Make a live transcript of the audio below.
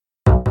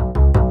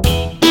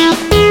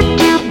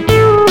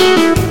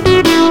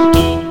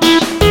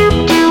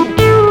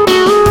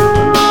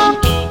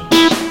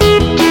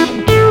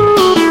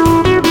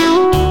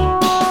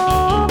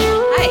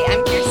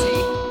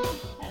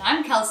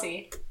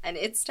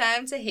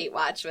time to hate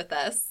watch with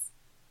us.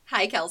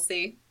 Hi,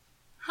 Kelsey.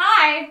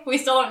 Hi! We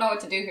still don't know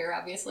what to do here,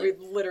 obviously.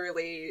 We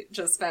literally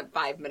just spent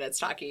 5 minutes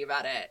talking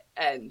about it,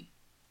 and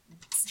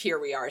here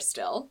we are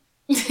still.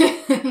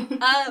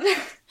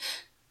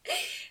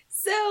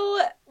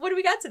 So, what do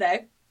we got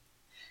today?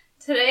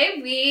 Today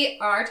we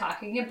are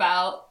talking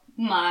about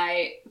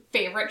my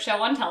favorite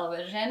show on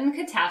television,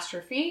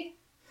 Catastrophe.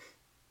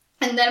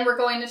 And then we're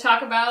going to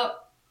talk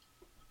about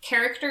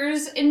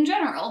characters in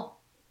general.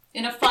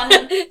 In a fun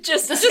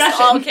just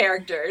all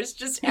characters.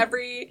 Just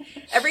every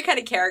kind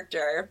of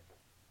character.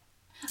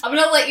 I'm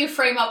going to let you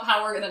frame up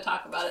how we're going to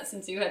talk about it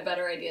since you had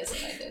better ideas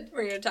than I did.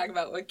 We're going to talk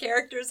about what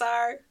characters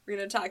are. We're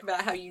going to talk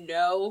about how you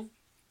know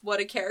what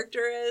a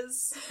character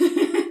is.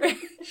 We're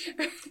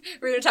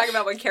going to talk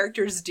about what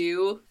characters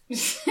do.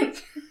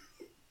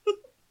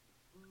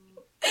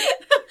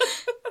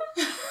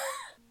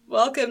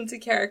 Welcome to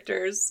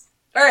characters.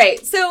 All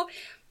right, so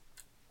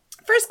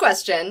first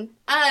question.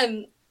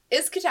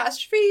 Is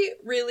Catastrophe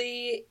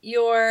really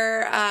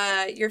your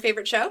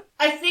favorite show?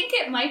 I think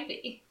it might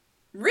be.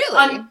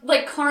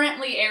 Really?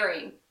 Currently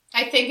airing.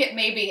 I think it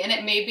may be, and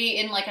it may be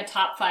in a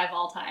top 5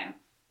 all time.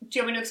 Do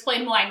you want me to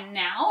explain why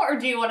now, or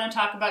do you want to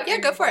talk about your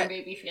newborn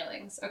baby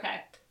feelings?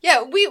 Okay.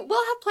 Yeah, we'll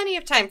have plenty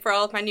of time for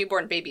all of my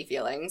newborn baby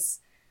feelings.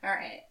 All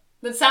right.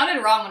 That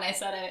sounded wrong when I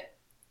said it.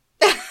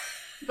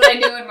 But I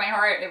knew in my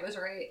heart it was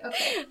right.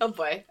 Okay. Oh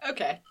boy.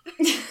 Okay.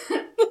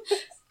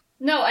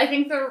 No, I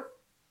think the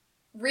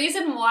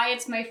reason why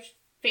it's my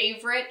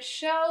favorite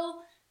show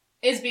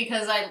is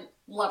because I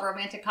love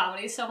romantic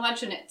comedies so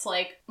much, and it's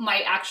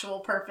my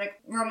actual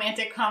perfect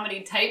romantic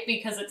comedy type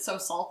because it's so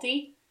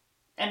salty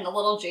and a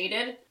little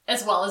jaded,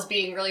 as well as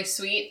being really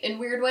sweet in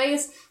weird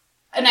ways.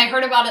 And I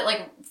heard about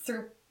it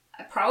through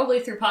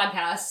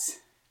podcasts,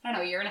 I don't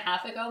know, a year and a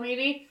half ago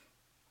maybe.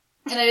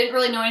 And I didn't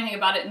really know anything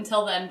about it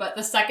until then, but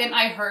the second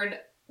I heard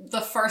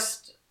the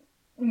first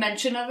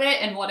mention of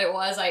it and what it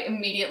was, I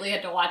immediately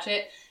had to watch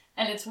it.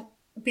 And it's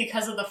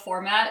because of the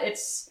format.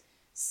 It's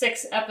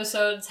 6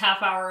 episodes,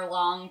 half-hour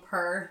long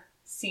per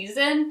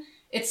season.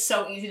 It's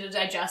so easy to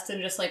digest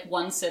in just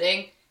one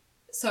sitting.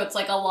 So it's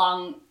a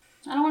long,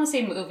 I don't want to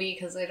say movie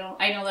because I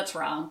know that's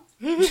wrong.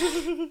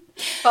 But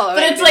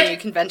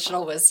it's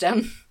conventional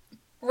wisdom.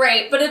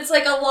 Right, but it's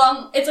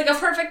a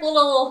perfect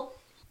little,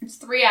 it's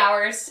 3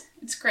 hours.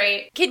 It's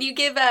great. Can you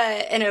give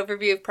an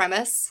overview of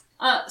premise?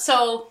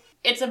 So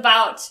it's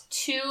about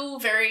 2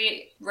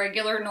 very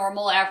regular,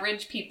 normal,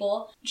 average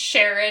people,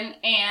 Sharon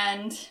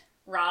and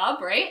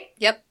Rob, right?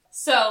 Yep.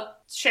 So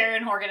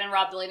Sharon Horgan and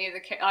Rob Delaney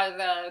are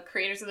the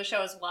creators of the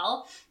show as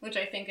well, which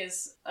I think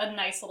is a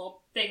nice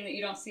little thing that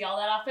you don't see all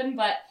that often.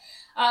 But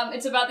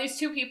it's about these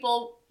 2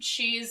 people.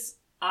 She's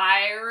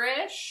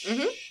Irish.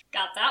 Mm-hmm.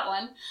 Got that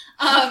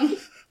one.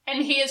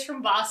 And he is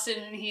from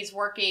Boston, and he's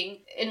working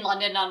in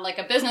London on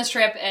a business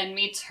trip and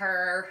meets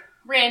her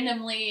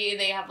randomly.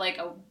 They have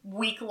a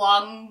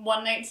week-long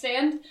one-night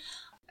stand.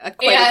 A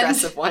quite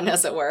aggressive one,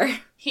 as it were.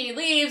 He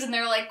leaves, and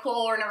they're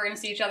cool, we're never going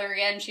to see each other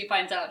again. She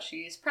finds out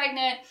she's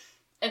pregnant,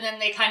 and then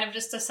they kind of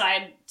just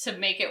decide to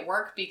make it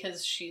work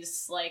because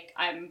she's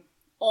I'm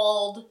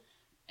old,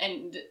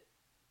 and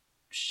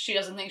she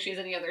doesn't think she has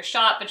any other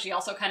shot, but she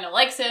also kind of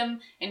likes him,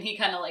 and he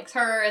kind of likes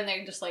her, and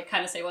they just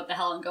kind of say what the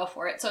hell and go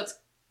for it. So it's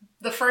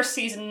the first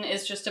season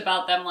is just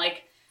about them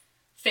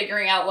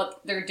figuring out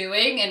what they're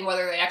doing and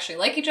whether they actually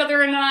like each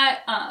other or not,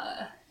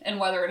 and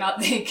whether or not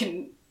they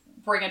can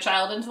bring a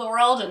child into the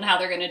world and how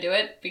they're going to do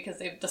it because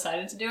they've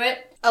decided to do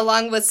it.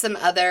 Along with some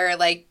other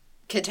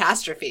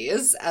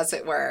catastrophes, as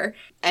it were,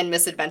 and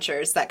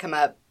misadventures that come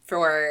up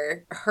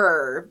for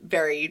her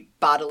very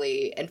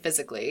bodily and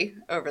physically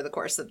over the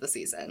course of the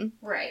season.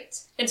 Right.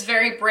 It's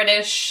very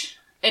British.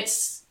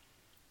 It's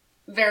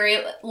very,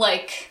 I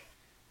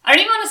don't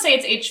even want to say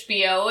it's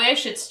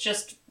HBO-ish. It's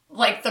just,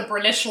 the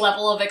British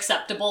level of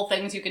acceptable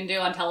things you can do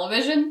on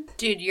television.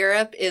 Dude,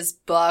 Europe is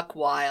buck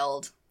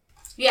wild.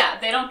 Yeah,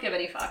 they don't give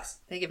any fucks.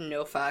 They give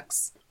no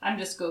fucks. I'm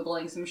just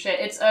Googling some shit.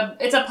 It's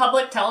a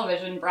public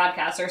television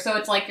broadcaster, so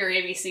it's like your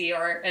ABC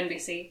or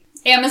NBC.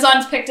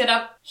 Amazon's picked it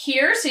up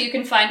here, so you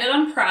can find it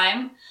on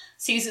Prime,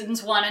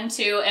 seasons 1 and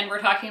 2, and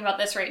we're talking about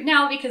this right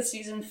now because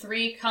season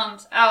 3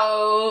 comes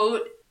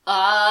out...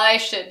 I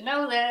should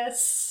know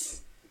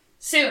this.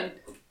 Soon.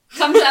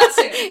 Comes out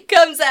soon.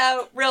 Comes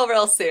out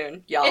real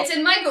soon, y'all. It's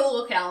in my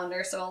Google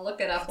Calendar, so I'll look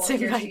it up while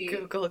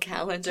Google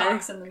Calendar.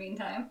 Talks in the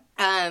meantime.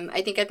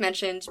 I think I've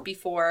mentioned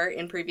before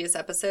in previous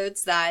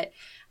episodes that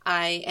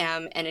I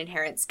am an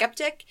inherent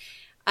skeptic.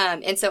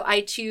 And so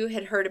I too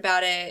had heard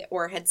about it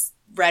or had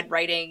read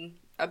writing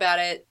about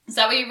it. Is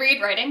that what you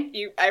read, writing?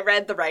 I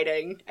read the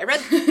writing. I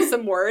read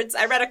some words.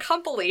 I read a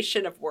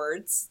compilation of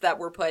words that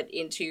were put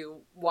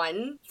into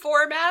one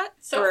format.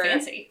 So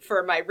fancy.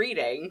 For my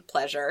reading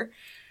pleasure.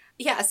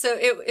 Yeah, so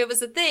it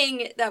was a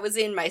thing that was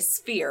in my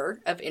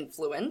sphere of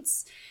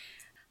influence.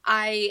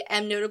 I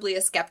am notably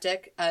a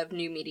skeptic of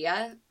new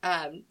media,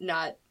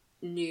 not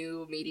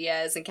new media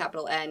as in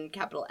capital N,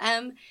 capital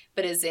M,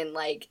 but as in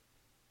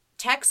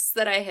texts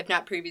that I have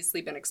not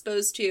previously been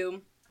exposed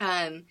to.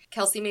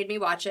 Kelsey made me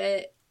watch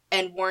it.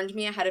 and warned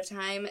me ahead of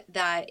time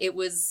that it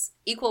was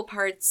equal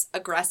parts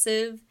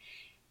aggressive,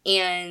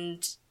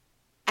 and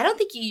I don't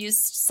think you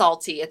used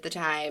salty at the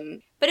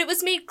time, but it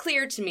was made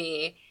clear to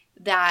me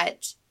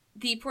that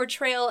the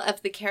portrayal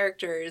of the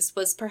characters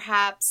was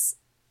perhaps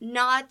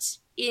not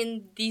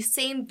in the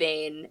same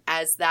vein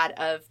as that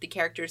of the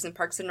characters in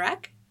Parks and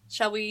Rec.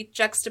 Shall we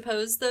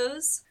juxtapose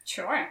those?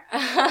 Sure.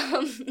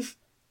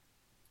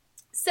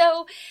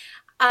 So,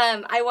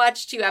 I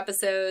watched 2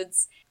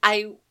 episodes.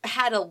 I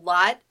had a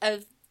lot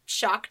of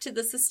shock to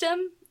the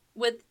system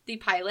with the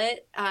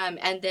pilot,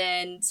 and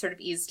then sort of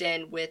eased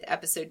in with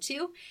episode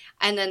 2.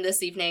 And then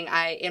this evening,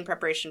 in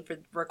preparation for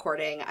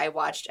recording, I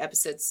watched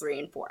episodes 3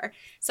 and 4.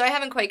 So I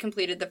haven't quite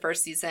completed the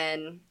first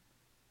season,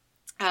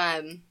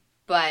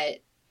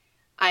 but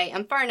I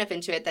am far enough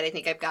into it that I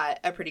think I've got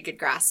a pretty good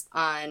grasp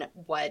on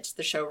what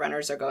the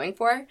showrunners are going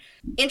for.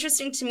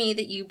 Interesting to me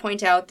that you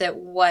point out that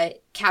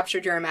what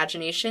captured your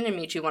imagination and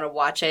made you want to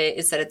watch it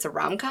is that it's a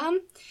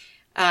rom-com.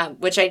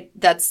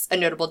 That's a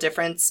notable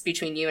difference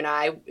between you and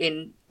I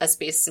in a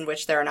space in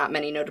which there are not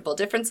many notable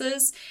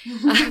differences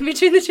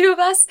between the two of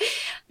us,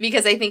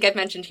 because I think I've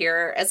mentioned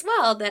here as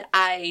well that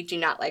I do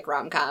not like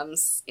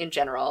rom-coms in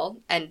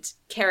general and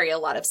carry a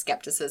lot of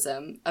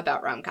skepticism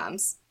about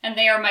rom-coms. And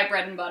they are my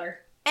bread and butter.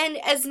 And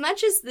as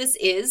much as this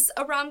is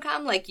a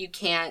rom-com, like, you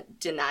can't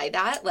deny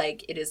that,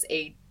 like, it is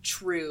a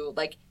true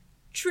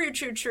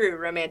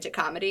romantic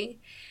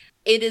comedy.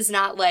 It is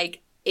not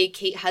like a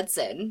Kate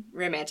Hudson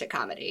romantic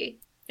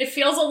comedy. It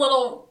feels a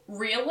little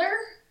realer?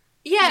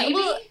 Yeah, maybe?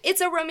 Well,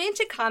 it's a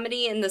romantic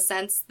comedy in the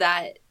sense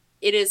that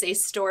it is a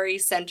story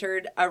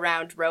centered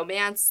around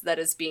romance that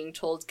is being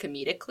told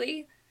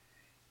comedically.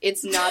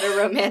 It's not a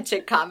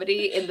romantic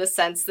comedy in the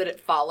sense that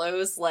it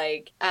follows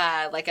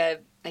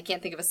I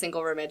can't think of a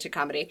single romantic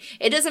comedy.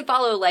 It doesn't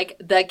follow, like,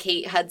 the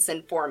Kate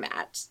Hudson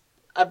format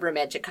of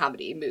romantic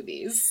comedy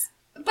movies.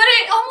 But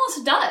it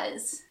almost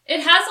does. It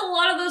has a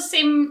lot of those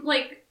same,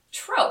 like,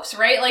 tropes,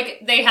 right?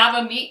 Like, they have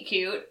a meet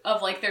cute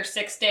of, like, their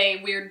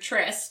 6-day weird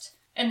tryst,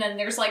 and then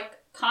there's, like,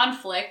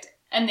 conflict,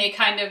 and they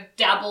kind of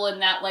dabble in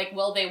that, like,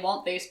 will they,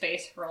 won't they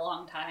space for a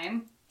long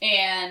time.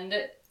 And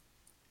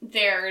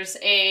there's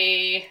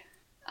I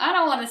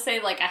don't want to say,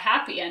 like, a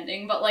happy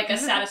ending, but, like, a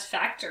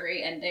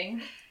satisfactory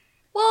ending.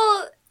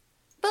 Well,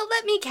 but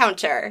let me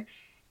counter.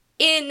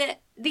 In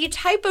the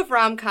type of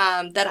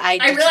rom-com that I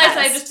detest... I realized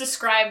I just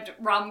described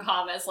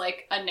rom-com as,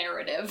 like, a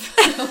narrative.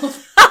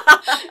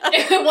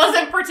 It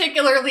wasn't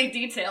particularly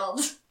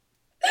detailed.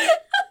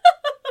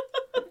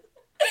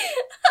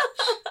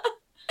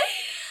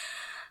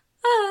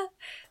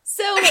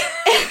 So...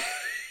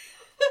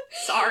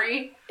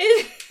 Sorry.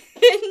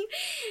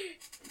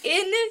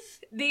 In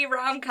the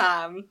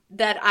rom-com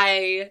that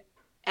I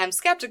am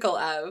skeptical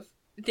of,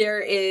 there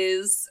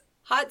is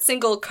hot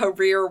single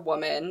career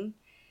woman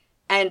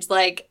and,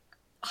 like,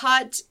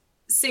 hot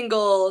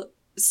single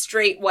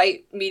straight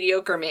white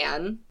mediocre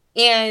man,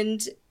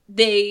 and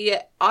they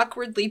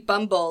awkwardly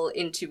bumble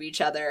into each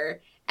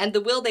other, and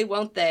the will they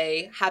won't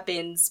they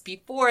happens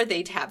before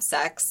they have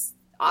sex,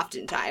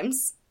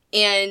 oftentimes.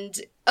 And,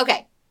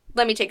 okay,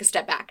 let me take a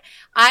step back.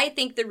 I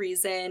think the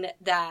reason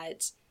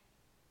that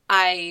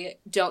I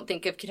don't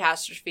think of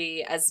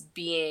Catastrophe as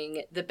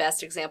being the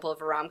best example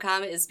of a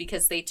rom-com is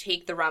because they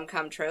take the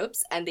rom-com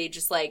tropes and they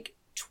just, like,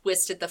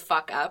 twist it the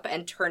fuck up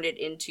and turn it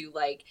into,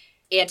 like,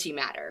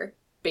 antimatter,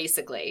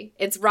 basically.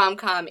 It's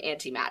rom-com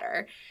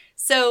antimatter.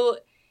 So,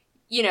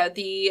 you know,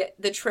 the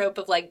trope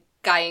of, like,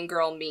 guy and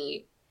girl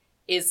meet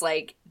is,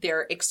 like,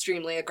 they're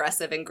extremely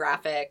aggressive and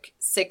graphic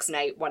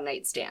 6-night,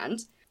 one-night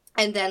stand.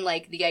 And then,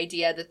 like, the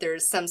idea that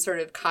there's some sort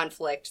of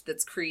conflict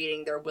that's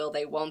creating their will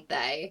they, won't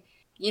they,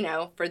 you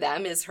know, for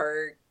them is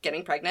her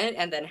getting pregnant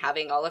and then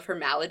having all of her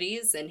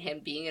maladies and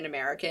him being an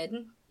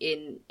American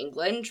in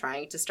England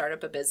trying to start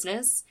up a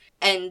business.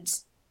 And,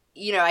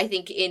 you know, I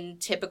think in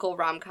typical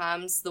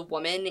rom-coms, the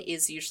woman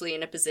is usually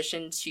in a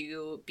position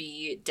to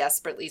be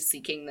desperately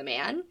seeking the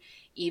man.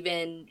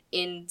 Even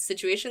in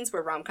situations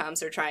where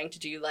rom-coms are trying to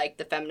do, like,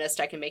 the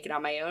feminist I can make it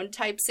on my own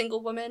type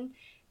single woman,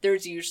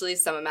 there's usually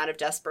some amount of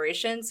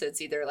desperation. So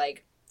it's either,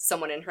 like,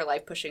 someone in her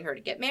life pushing her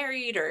to get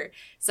married or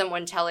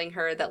someone telling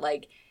her that,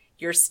 like,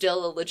 you're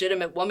still a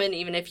legitimate woman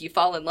even if you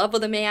fall in love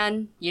with a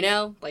man, you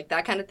know, like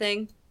that kind of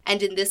thing.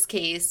 And in this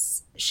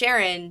case,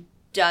 Sharon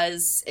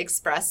does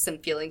express some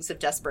feelings of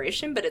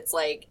desperation, but it's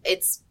like,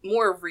 it's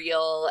more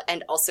real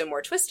and also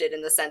more twisted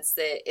in the sense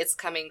that it's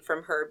coming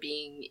from her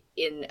being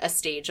in a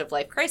stage of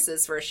life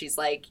crisis where she's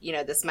like, you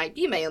know, this might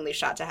be my only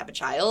shot to have a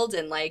child,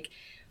 and, like,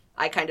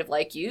 I kind of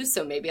like you,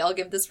 so maybe I'll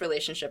give this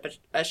relationship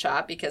a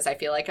shot because I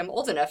feel like I'm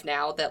old enough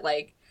now that,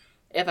 like,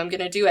 if I'm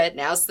gonna do it,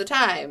 now's the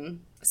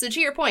time. So to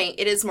your point,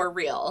 it is more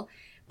real,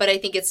 but I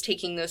think it's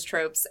taking those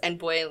tropes and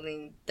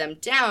boiling them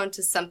down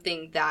to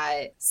something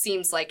that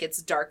seems like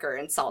it's darker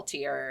and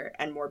saltier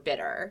and more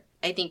bitter.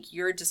 I think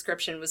your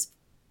description was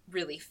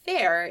really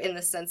fair in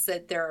the sense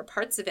that there are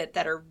parts of it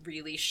that are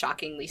really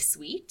shockingly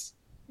sweet.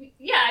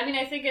 Yeah, I mean,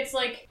 I think it's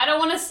like, I don't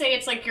want to say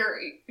it's like your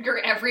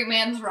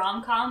everyman's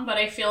rom-com, but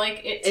I feel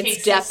like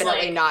it's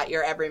definitely not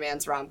your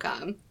everyman's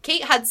rom-com.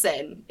 Kate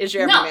Hudson is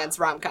your everyman's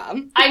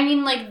rom-com. I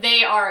mean, like,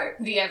 they are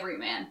the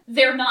everyman.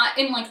 They're not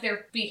in, like,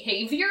 their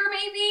behavior,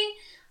 maybe,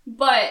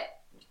 but,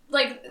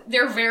 like,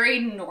 they're very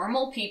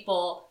normal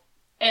people,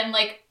 and,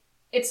 like,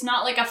 it's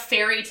not like a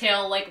fairy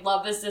tale, like,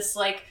 love is this,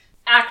 like,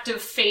 act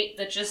of fate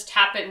that just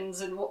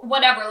happens and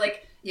whatever,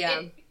 like,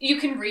 yeah. You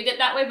can read it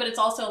that way, but it's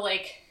also,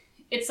 like,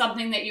 it's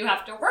something that you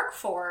have to work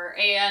for,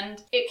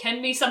 and it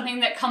can be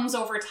something that comes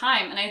over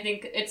time, and I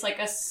think it's like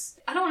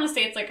I don't want to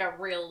say it's like a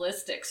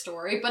realistic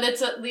story, but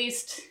it's at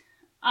least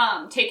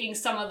taking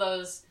some of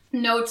those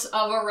notes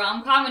of a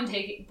rom-com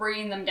and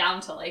bringing them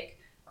down to, like,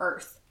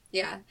 earth.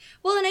 Yeah.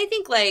 Well, and I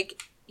think,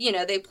 like, you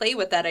know, they play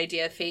with that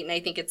idea of fate, and I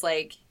think it's,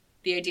 like,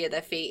 the idea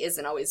that fate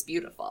isn't always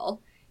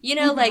beautiful. You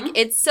know, like,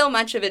 it's so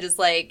much of it is,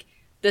 like,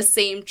 the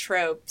same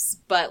tropes,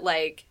 but,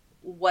 like,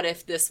 what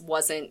if this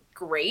wasn't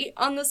great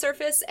on the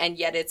surface, and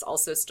yet it's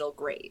also still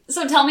great?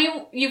 So tell me,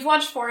 you've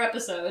watched 4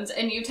 episodes,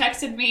 and you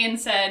texted me and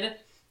said,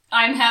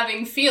 I'm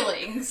having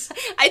feelings.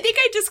 I think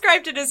I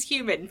described it as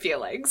human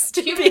feelings.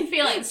 Human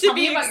feelings. Tell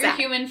me about your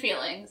human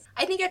feelings.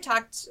 I think I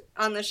talked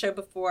on the show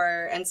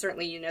before, and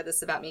certainly you know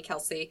this about me,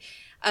 Kelsey,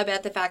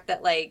 about the fact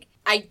that, like,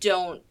 I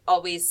don't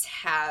always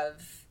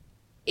have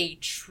a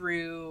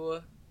true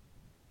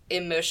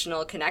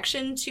emotional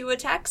connection to a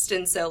text,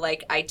 and so,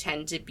 like, I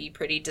tend to be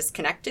pretty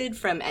disconnected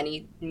from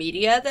any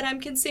media that I'm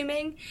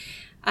consuming.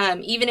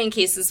 Even in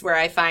cases where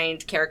I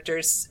find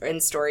characters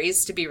and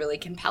stories to be really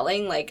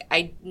compelling, like,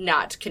 I'm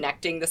not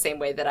connecting the same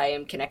way that I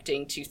am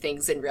connecting to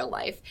things in real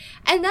life.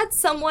 And that's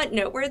somewhat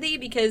noteworthy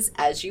because,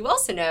 as you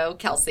also know,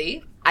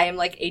 Kelsey, I am,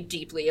 like, a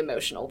deeply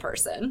emotional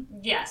person.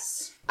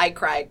 Yes. I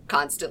cry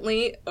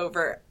constantly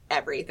over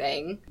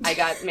everything. I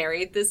got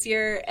married this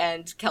year,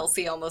 and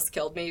Kelsey almost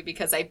killed me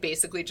because I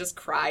basically just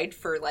cried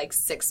for, like,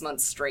 6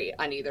 months straight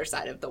on either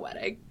side of the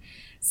wedding.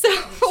 So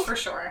for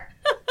sure.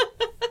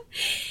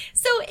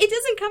 So it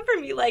doesn't come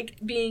from me, like,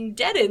 being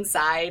dead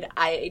inside.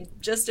 I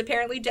just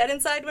apparently dead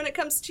inside when it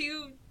comes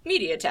to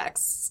media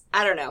texts.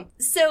 I don't know.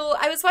 So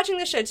I was watching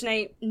the show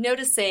tonight,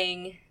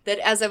 noticing that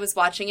as I was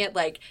watching it,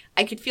 like,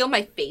 I could feel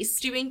my face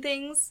doing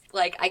things.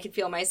 Like, I could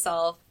feel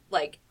myself,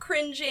 like,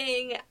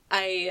 cringing.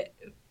 I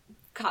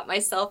caught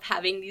myself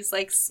having these,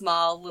 like,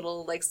 small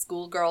little, like,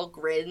 schoolgirl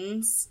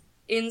grins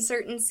in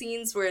certain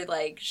scenes where,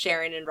 like,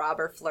 Sharon and Rob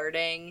are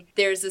flirting.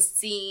 There's a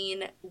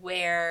scene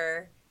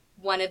where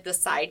one of the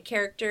side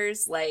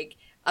characters, like,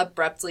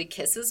 abruptly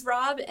kisses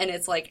Rob, and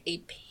it's, like, a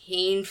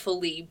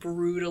painfully,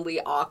 brutally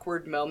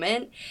awkward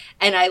moment,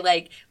 and I,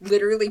 like,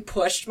 literally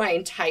pushed my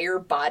entire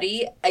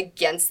body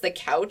against the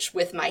couch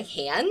with my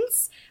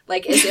hands,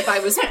 like, as if I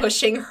was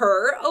pushing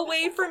her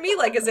away from me,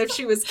 like, as if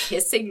she was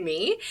kissing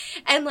me,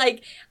 and,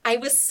 like, I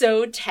was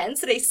so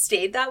tense, and I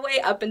stayed that way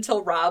up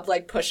until Rob,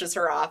 like, pushes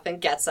her off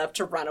and gets up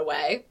to run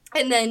away.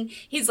 And then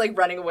he's, like,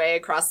 running away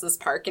across this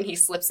park, and he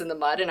slips in the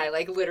mud, and I,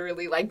 like,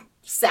 literally, like,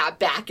 sat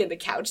back in the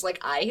couch like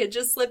I had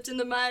just slipped in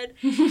the mud.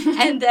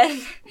 And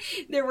then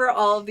there were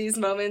all of these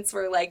moments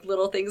where, like,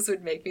 little things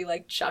would make me,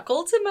 like,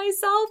 chuckle to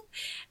myself.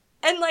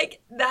 And,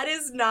 like, that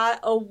is not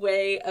a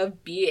way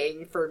of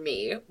being for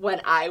me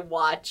when I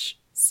watch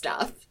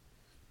stuff.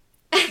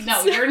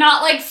 No, you're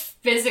not, like,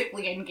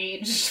 physically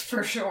engaged,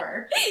 for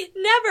sure.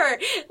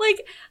 Never.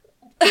 Like,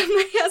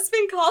 my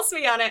husband calls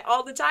me on it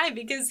all the time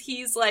because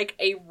he's, like,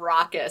 a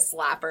raucous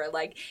laugher.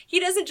 Like, he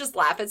doesn't just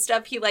laugh at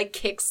stuff, he, like,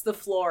 kicks the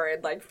floor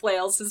and, like,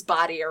 flails his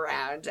body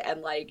around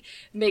and, like,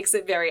 makes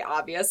it very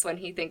obvious when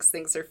he thinks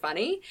things are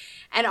funny.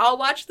 And I'll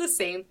watch the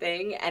same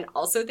thing and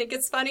also think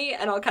it's funny,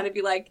 and I'll kind of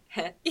be like,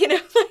 heh. You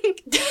know,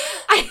 like,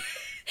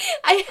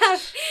 I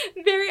have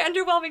very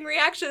underwhelming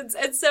reactions.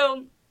 And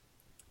so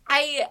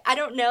I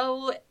don't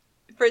know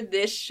for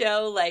this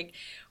show, like,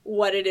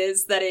 what it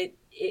is that it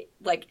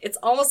like, it's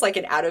almost like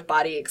an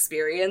out-of-body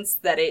experience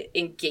that it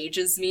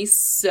engages me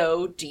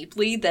so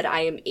deeply that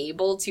I am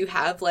able to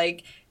have,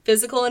 like,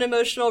 physical and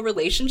emotional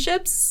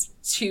relationships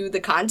to the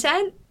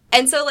content.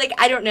 And so, like,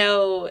 I don't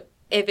know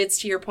if it's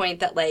to your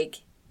point that, like,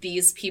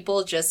 these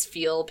people just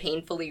feel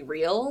painfully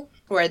real,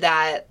 or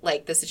that,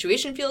 like, the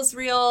situation feels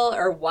real,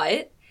 or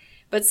what,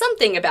 but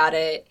something about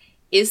it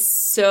is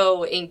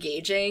so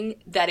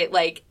engaging that it,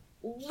 like,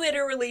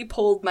 literally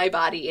pulled my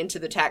body into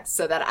the text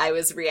so that I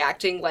was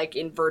reacting like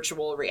in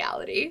virtual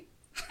reality.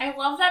 I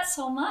love that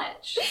so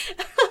much.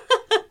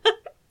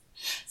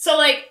 So,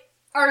 like,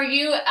 are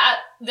you at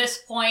this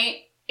point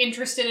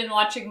interested in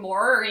watching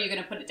more, or are you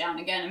going to put it down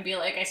again and be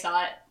like, I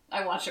saw it,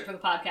 I watched it for the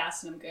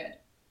podcast, and I'm good?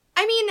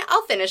 I mean,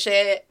 I'll finish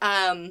it.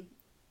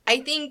 I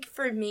think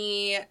for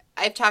me,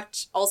 I've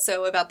talked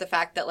also about the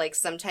fact that, like,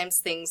 sometimes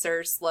things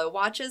are slow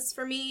watches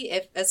for me,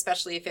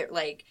 especially if it,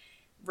 like,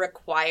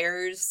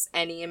 requires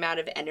any amount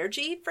of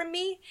energy from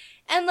me.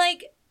 And,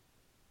 like,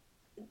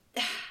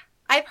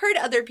 I've heard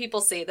other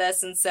people say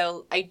this, and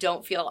so I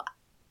don't feel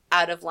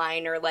out of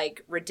line or,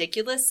 like,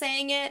 ridiculous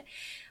saying it,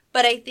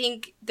 but I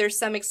think there's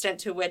some extent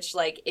to which,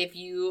 like, if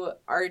you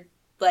are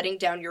letting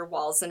down your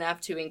walls enough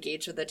to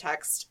engage with the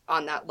text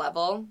on that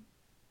level,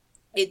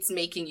 it's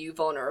making you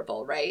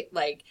vulnerable, right?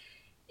 Like,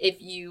 if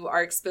you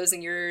are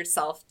exposing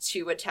yourself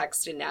to a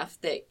text enough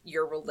that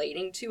you're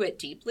relating to it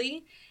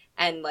deeply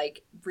and,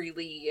 like,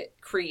 really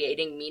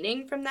creating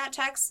meaning from that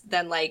text,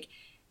 then, like,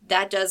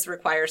 that does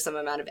require some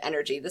amount of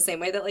energy, the same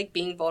way that, like,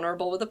 being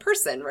vulnerable with a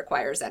person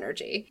requires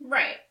energy.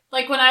 Right.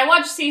 Like, when I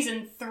watch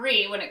season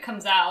 3, when it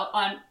comes out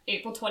on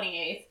April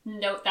 28th,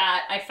 note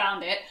that, I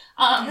found it,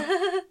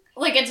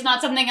 like, it's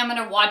not something I'm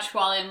gonna watch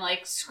while I'm,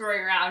 like,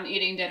 screwing around,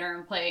 eating dinner,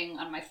 and playing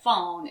on my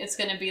phone. It's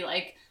gonna be,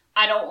 like,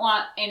 I don't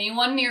want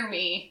anyone near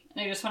me,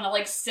 and I just want to,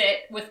 like,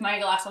 sit with my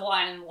glass of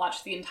wine and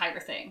watch the entire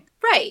thing.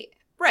 Right.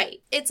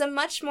 Right. It's a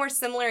much more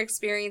similar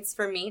experience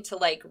for me to,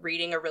 like,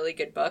 reading a really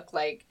good book,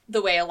 like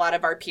the way a lot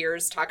of our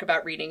peers talk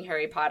about reading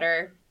Harry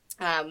Potter,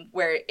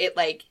 where it,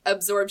 like,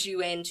 absorbs you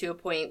in to a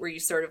point where you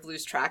sort of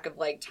lose track of,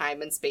 like,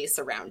 time and space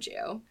around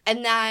you.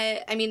 And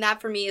that, I mean,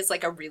 that for me is,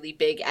 like, a really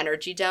big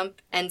energy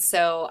dump. And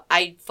so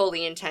I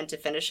fully intend to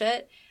finish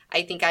it.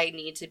 I think I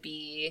need to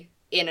be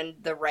in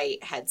the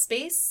right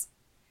headspace.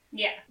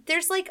 Yeah.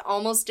 There's, like,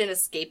 almost an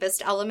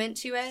escapist element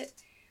to it.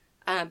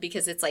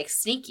 Because it's, like,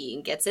 sneaky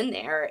and gets in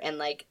there and,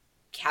 like,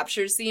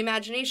 captures the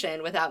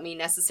imagination without me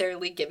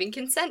necessarily giving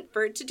consent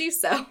for it to do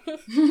so.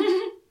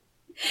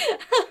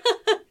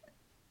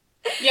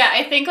 Yeah,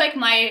 I think, like,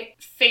 my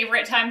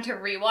favorite time to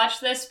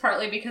rewatch this,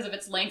 partly because of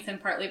its length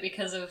and partly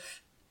because of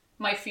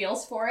my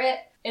feels for it,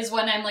 is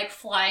when I'm, like,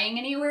 flying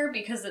anywhere,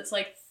 because it's,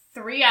 like,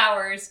 3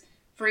 hours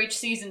for each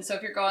season. So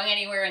if you're going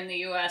anywhere in the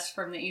U.S.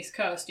 from the East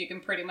Coast, you can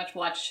pretty much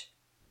watch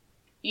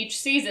each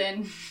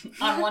season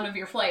on one of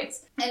your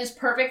flights. And it's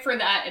perfect for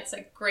that. It's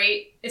like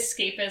great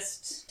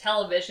escapist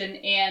television.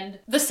 And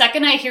the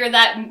second I hear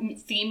that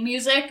theme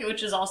music,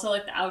 which is also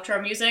like the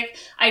outro music,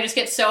 I just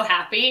get so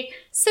happy.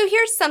 So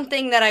here's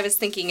something that I was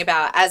thinking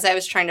about as I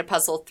was trying to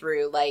puzzle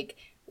through, like,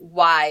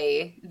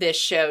 why this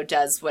show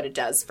does what it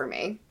does for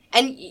me.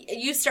 And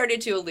you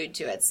started to allude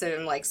to it, so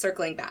I'm, like,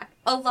 circling back.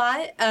 A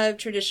lot of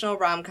traditional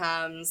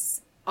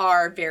rom-coms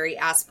are very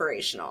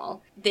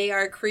aspirational. They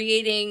are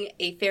creating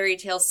a fairy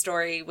tale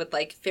story with,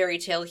 like, fairy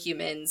tale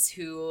humans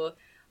who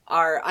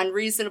are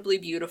unreasonably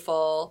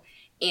beautiful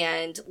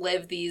and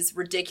live these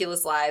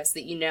ridiculous lives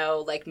that, you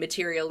know, like,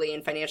 materially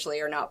and financially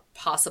are not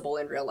possible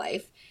in real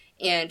life.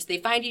 And they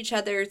find each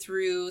other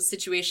through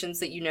situations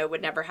that, you know,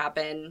 would never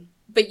happen.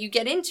 But you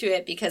get into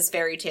it because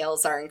fairy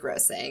tales are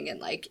engrossing and,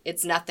 like,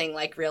 it's nothing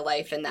like real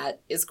life, and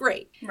that is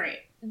great. Right.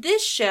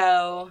 This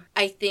show,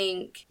 I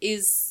think,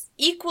 is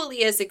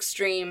equally as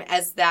extreme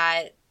as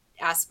that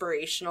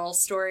aspirational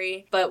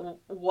story, but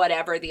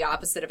whatever the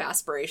opposite of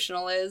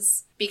aspirational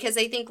is. Because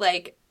I think,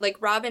 like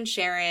Rob and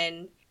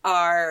Sharon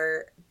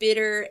are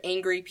bitter,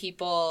 angry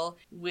people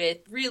with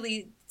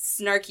really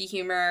snarky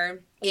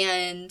humor,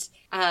 and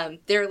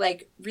they're,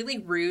 like, really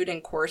rude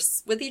and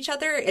coarse with each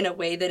other in a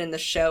way that in the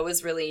show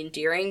is really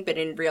endearing, but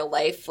in real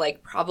life,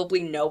 like,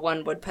 probably no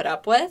one would put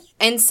up with.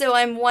 And so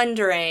I'm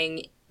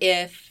wondering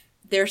if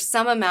there's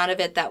some amount of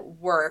it that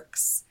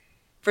works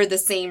for the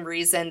same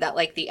reason that,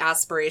 like, the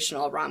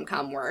aspirational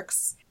rom-com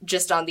works,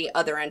 just on the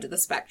other end of the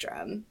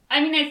spectrum. I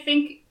mean, I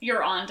think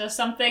you're onto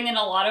something in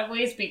a lot of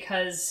ways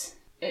because,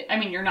 I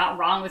mean, you're not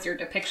wrong with your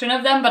depiction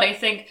of them, but I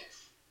think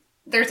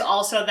there's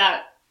also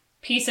that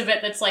piece of it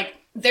that's, like,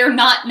 they're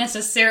not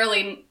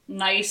necessarily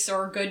nice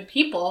or good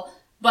people,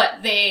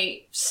 but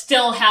they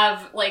still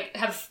have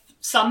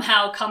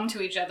somehow come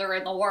to each other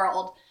in the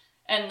world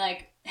and,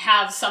 like,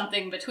 have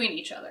something between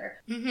each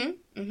other.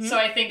 Mm-hmm. Mm-hmm. So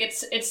I think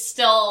it's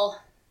still,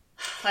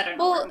 I don't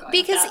know where I'm going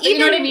because with that, even, you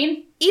know what I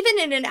mean? Even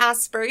in an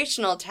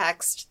aspirational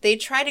text, they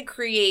try to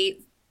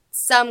create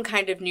some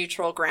kind of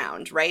neutral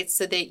ground, right?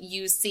 So that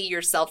you see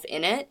yourself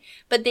in it,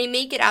 but they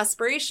make it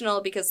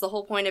aspirational because the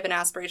whole point of an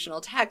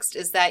aspirational text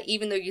is that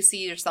even though you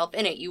see yourself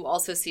in it, you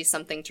also see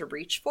something to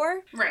reach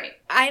for. Right.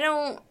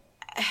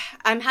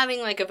 I'm having,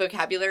 like, a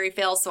vocabulary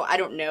fail, so I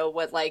don't know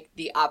what, like,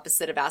 the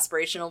opposite of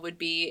aspirational would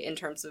be in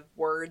terms of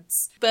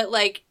words. But,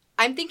 like,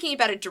 I'm thinking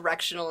about it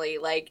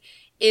directionally. Like,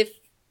 if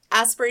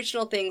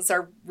aspirational things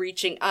are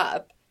reaching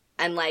up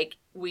and, like,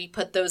 we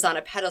put those on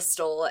a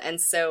pedestal, and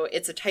so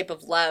it's a type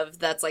of love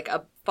that's, like,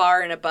 a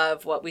far and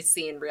above what we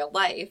see in real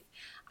life,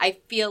 I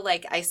feel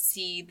like I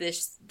see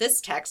this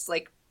text,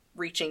 like,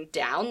 reaching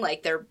down.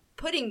 Like, they're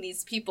putting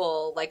these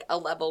people, like, a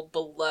level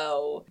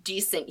below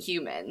decent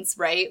humans,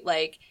 right?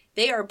 Like,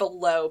 they are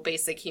below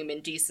basic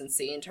human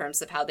decency in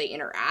terms of how they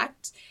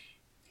interact.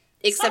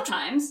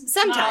 Sometimes.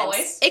 Not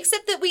always.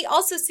 Except that we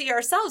also see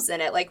ourselves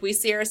in it. Like, we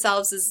see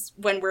ourselves as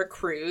when we're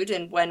crude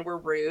and when we're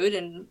rude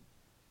and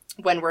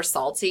when we're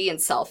salty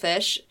and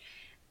selfish.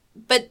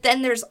 But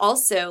then there's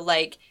also,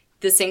 like,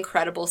 this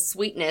incredible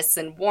sweetness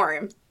and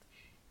warmth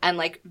and,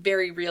 like,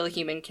 very real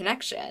human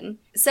connection.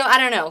 So I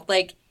don't know.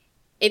 Like,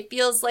 it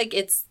feels like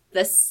it's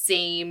the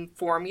same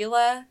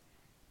formula,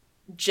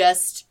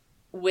 just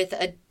with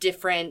a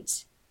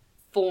different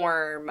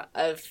form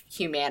of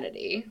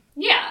humanity.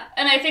 Yeah,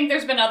 and I think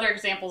there's been other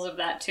examples of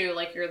that too.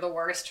 Like, You're the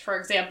Worst, for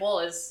example,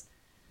 is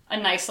a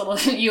nice little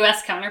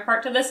US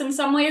counterpart to this in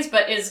some ways,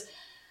 but it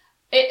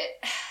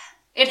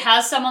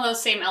has some of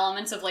those same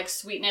elements of, like,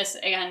 sweetness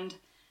and,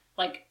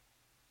 like,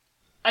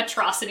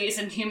 atrocities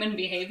in human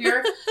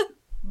behavior,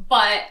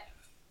 but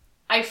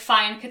I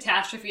find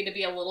Catastrophe to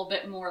be a little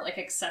bit more, like,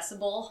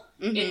 accessible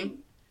in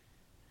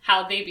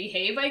how they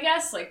behave, I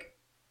guess. Like,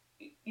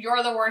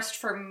 You're the Worst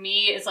for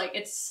me is, like,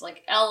 it's,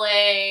 like,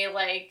 LA,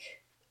 like,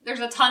 there's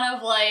a ton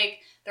of, like,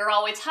 they're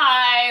always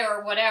high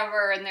or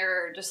whatever, and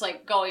they're just,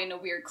 like, going to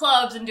weird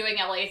clubs and doing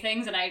LA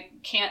things, and I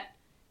can't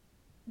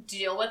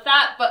deal with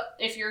that. But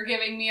if you're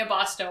giving me a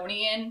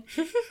Bostonian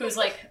who's,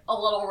 like, a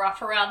little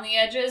rough around the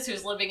edges,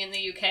 who's living in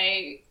the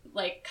UK,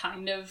 like,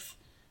 kind of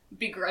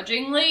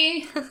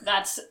begrudgingly,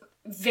 that's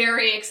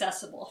very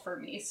accessible for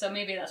me. So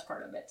maybe that's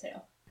part of it, too.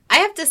 I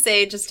have to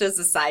say, just as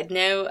a side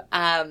note,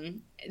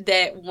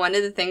 that one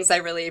of the things I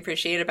really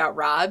appreciate about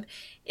Rob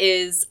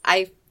is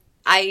I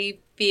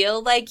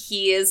feel like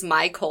he is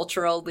my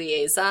cultural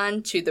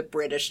liaison to the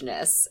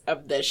Britishness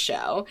of this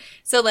show.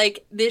 So,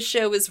 like, this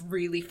show is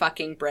really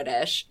fucking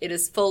British. It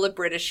is full of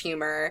British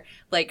humor.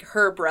 Like,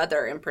 her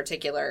brother in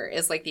particular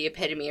is, like, the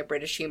epitome of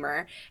British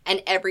humor.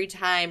 And every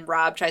time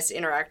Rob tries to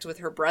interact with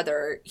her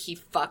brother, he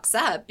fucks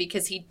up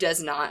because he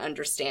does not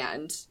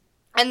understand.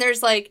 And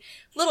there's, like,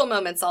 little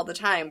moments all the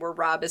time where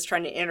Rob is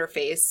trying to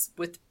interface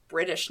with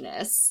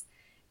Britishness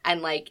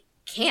and, like,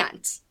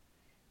 can't.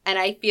 And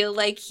I feel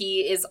like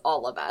he is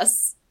all of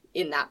us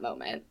in that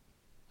moment.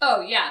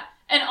 Oh, yeah.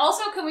 And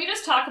also, can we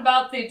just talk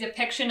about the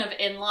depiction of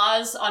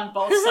in-laws on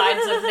both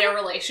sides of their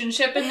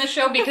relationship in the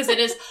show? Because it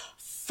is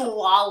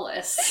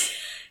flawless.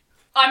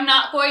 I'm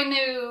not going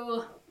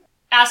to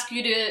ask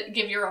you to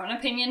give your own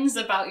opinions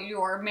about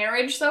your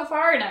marriage so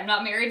far, and I'm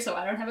not married, so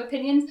I don't have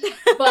opinions.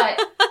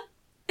 But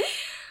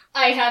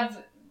I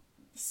have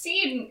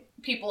seen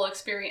people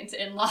experience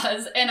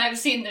in-laws, and I've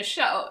seen the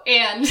show,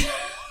 and...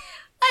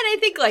 And I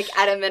think, like,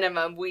 at a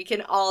minimum, we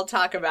can all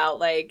talk about,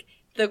 like,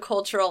 the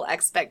cultural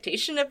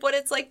expectation of what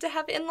it's like to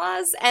have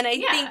in-laws. And I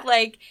think,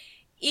 like,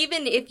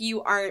 even if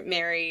you aren't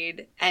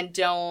married and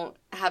don't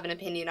have an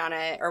opinion on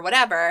it or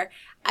whatever,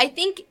 I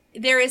think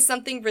there is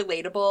something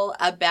relatable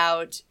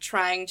about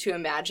trying to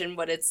imagine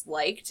what it's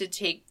like to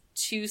take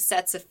two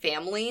sets of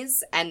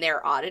families and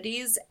their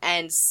oddities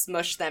and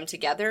smush them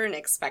together and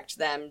expect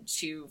them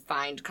to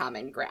find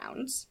common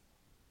ground.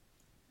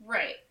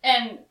 Right.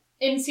 And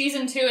in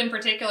season 2 in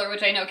particular,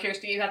 which I know,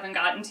 Kirsty, you haven't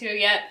gotten to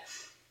yet,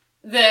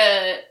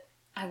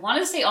 I want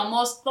to say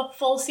almost the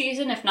full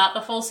season, if not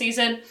the full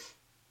season,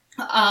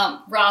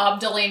 Rob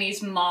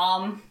Delaney's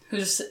mom,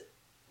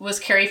 was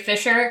Carrie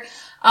Fisher,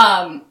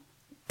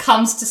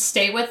 comes to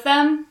stay with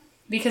them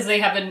because they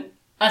have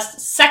a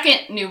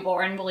second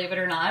newborn, believe it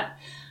or not.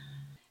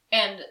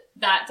 And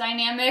that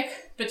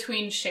dynamic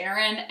between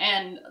Sharon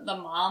and the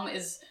mom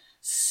is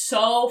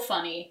so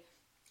funny.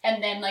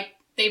 And then, like,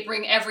 they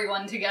bring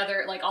everyone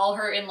together, like, all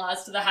her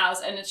in-laws to the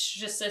house, and it's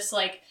just this,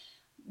 like,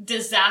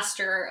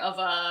 disaster of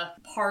a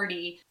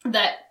party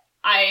that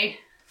I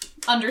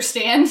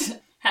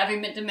understand,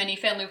 having been to many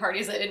family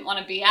parties I didn't want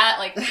to be at,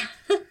 like,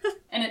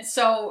 and it's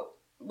so,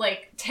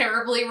 like,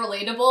 terribly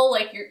relatable,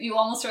 like, you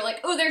almost are like,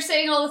 oh, they're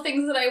saying all the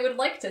things that I would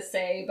like to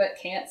say, but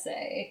can't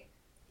say.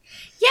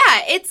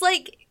 Yeah, it's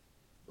like,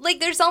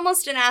 there's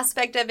almost an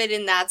aspect of it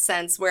in that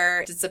sense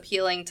where it's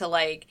appealing to,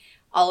 like,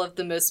 all of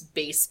the most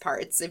base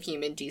parts of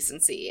human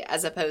decency,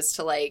 as opposed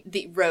to, like,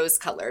 the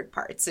rose-colored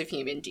parts of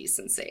human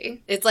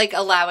decency. It's, like,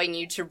 allowing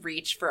you to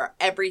reach for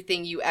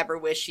everything you ever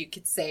wish you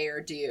could say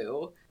or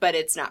do, but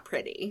it's not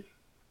pretty.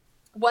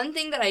 One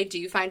thing that I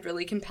do find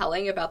really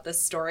compelling about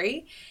this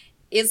story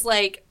is,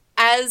 like,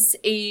 as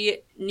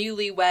a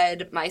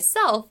newlywed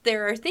myself,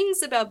 there are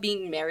things about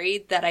being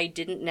married that I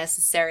didn't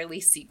necessarily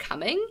see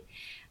coming,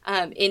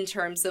 in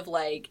terms of,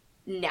 like,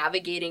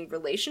 navigating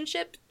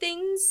relationship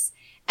things.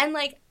 And,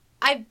 like,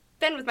 I've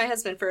been with my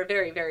husband for a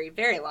very, very,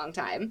 very long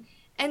time.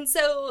 And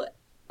so,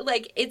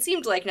 like, it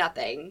seemed like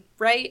nothing,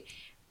 right?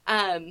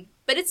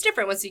 But it's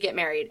different once you get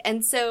married.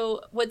 And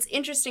so what's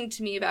interesting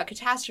to me about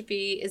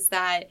Catastrophe is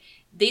that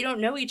they don't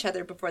know each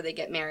other before they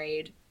get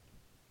married.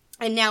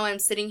 And now I'm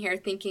sitting here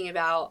thinking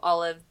about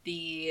all of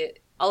the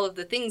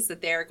things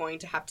that they're going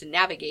to have to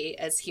navigate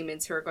as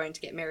humans who are going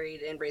to get married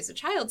and raise a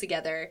child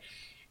together.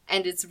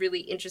 And it's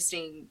really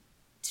interesting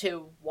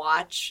to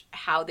watch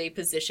how they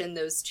position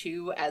those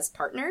two as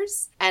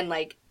partners, and,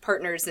 like,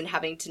 partners in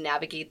having to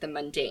navigate the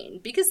mundane,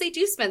 because they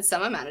do spend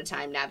some amount of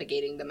time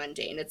navigating the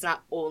mundane. It's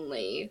not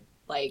only,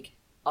 like,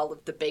 all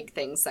of the big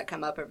things that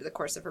come up over the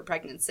course of her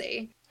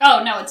pregnancy.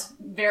 Oh, no, it's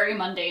very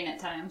mundane at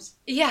times.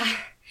 Yeah.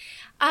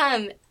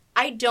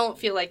 I don't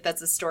feel like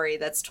that's a story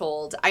that's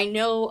told. I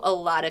know a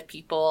lot of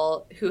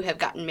people who have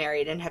gotten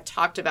married and have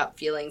talked about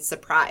feeling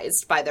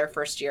surprised by their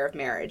first year of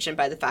marriage and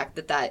by the fact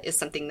that that is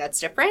something that's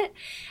different.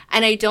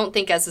 And I don't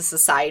think as a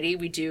society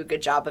we do a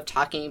good job of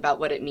talking about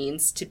what it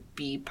means to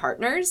be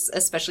partners,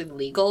 especially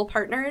legal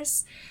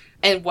partners,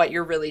 and what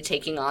you're really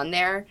taking on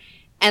there.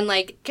 And,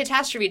 like,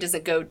 Catastrophe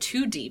doesn't go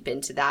too deep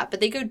into that,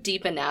 but they go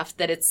deep enough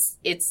that it's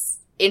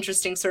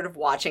interesting sort of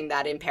watching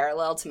that in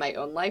parallel to my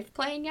own life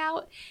playing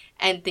out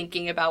and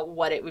thinking about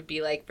what it would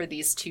be like for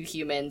these two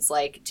humans,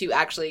 like, to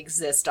actually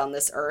exist on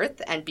this earth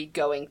and be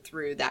going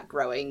through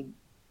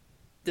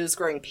those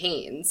growing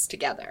pains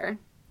together.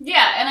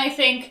 Yeah, and I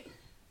think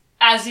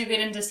as you get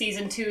into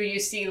season 2, you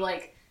see,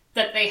 like,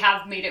 that they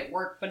have made it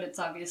work, but it's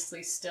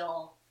obviously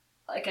still,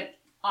 like, an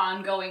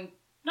ongoing,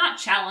 not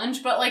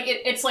challenge, but, like,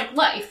 it's like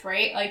life,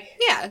 right? Like,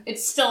 yeah,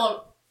 it's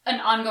still an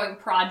ongoing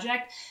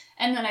project.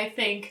 And then I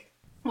think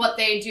what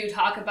they do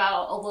talk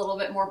about a little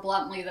bit more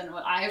bluntly than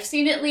what I have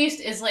seen, at least,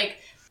 is, like,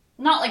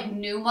 not, like,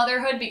 new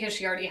motherhood because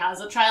she already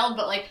has a child,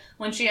 but, like,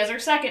 when she has her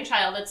second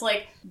child, it's,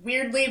 like,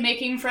 weirdly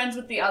making friends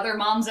with the other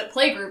moms at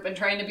playgroup and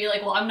trying to be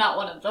like, well, I'm not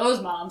one of those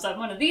moms, I'm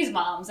one of these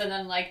moms. And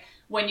then, like,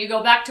 when you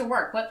go back to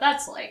work, what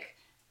that's like.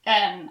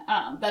 And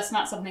that's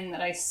not something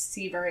that I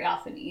see very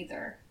often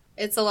either.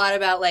 It's a lot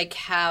about, like,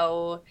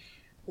 how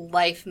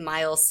life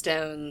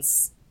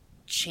milestones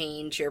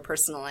change your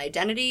personal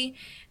identity,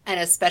 and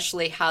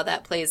especially how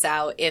that plays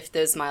out if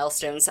those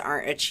milestones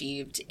aren't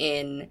achieved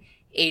in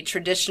a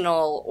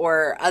traditional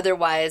or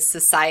otherwise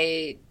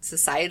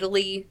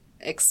societally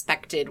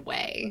expected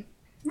way.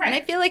 Right. And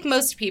I feel like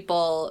most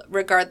people,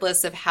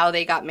 regardless of how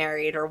they got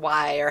married or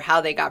why, or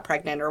how they got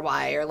pregnant or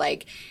why, or,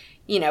 like,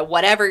 you know,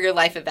 whatever your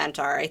life event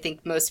are, I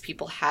think most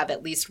people have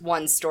at least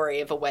one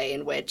story of a way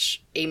in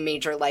which a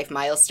major life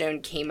milestone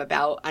came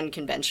about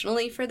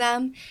unconventionally for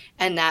them,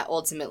 and that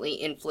ultimately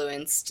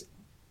influenced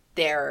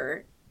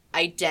their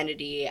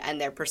identity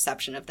and their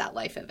perception of that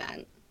life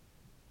event.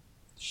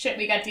 Shit,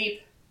 we got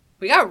deep.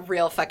 We got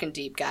real fucking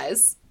deep,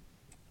 guys.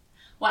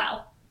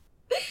 Wow.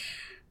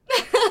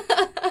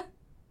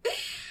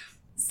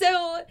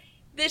 So,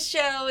 this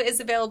show is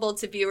available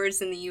to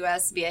viewers in the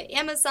US via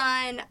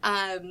Amazon.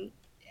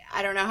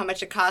 I don't know how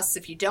much it costs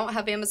if you don't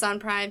have Amazon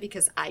Prime,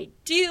 because I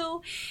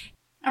do.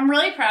 I'm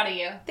really proud of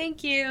you.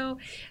 Thank you.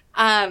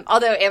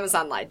 Although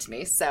Amazon lied to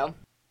me, so.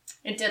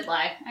 It did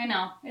lie. I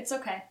know. It's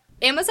okay.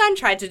 Amazon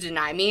tried to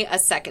deny me a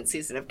second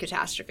season of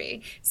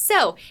Catastrophe.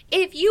 So,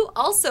 if you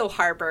also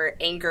harbor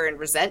anger and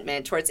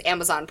resentment towards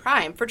Amazon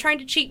Prime for trying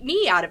to cheat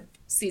me out of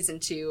season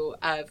 2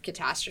 of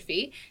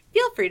Catastrophe,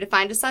 feel free to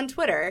find us on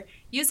Twitter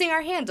using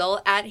our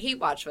handle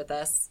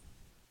 @HateWatchWithUs.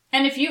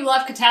 And if you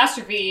love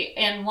Catastrophe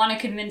and want to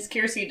convince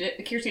Kiersey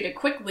to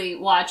quickly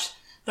watch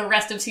the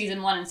rest of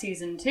season 1 and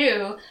season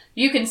 2,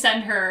 you can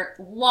send her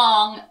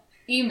long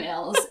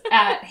emails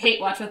at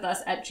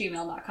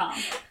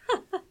hatewatchwithus@gmail.com.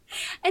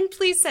 And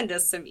please send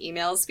us some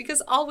emails,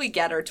 because all we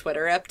get are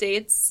Twitter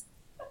updates.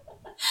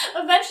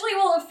 Eventually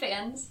we'll have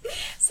fans.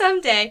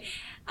 Someday.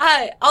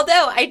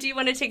 Although I do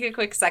want to take a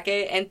quick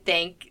second and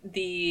thank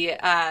the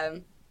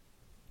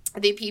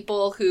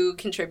people who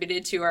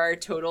contributed to our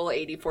total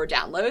 84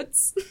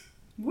 downloads.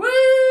 Woo!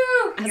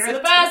 You're the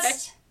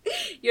best.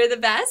 You're the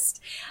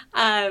best.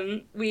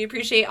 We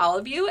appreciate all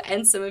of you,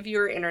 and some of you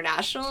are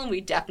international, and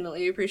we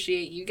definitely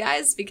appreciate you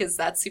guys, because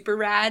that's super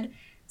rad.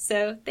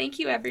 So thank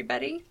you,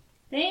 everybody.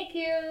 Thank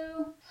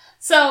you.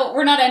 So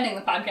we're not ending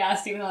the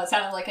podcast, even though it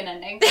sounded like an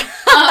ending.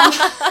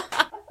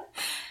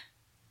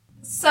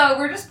 So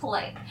we're just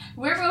polite.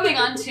 We're moving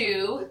on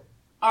to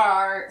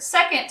our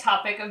second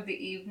topic of the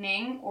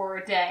evening, or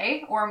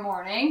day, or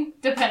morning,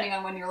 depending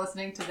on when you're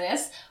listening to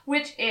this,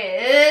 which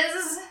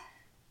is...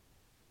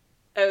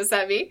 Oh, is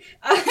that me?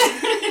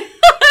 It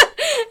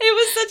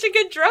was such a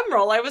good drum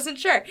roll. I wasn't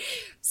sure.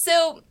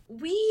 So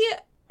we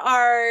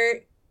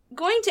are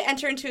going to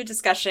enter into a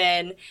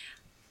discussion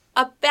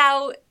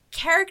about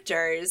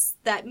characters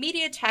that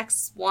media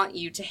texts want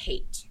you to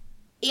hate,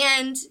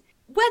 and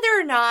whether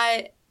or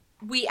not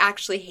we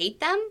actually hate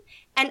them,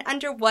 and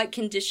under what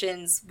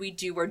conditions we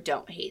do or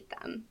don't hate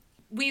them.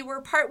 We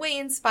were partway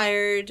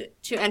inspired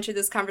to enter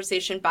this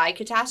conversation by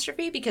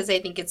Catastrophe, because I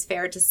think it's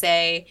fair to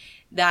say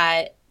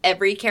that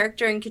every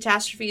character in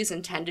Catastrophe is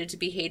intended to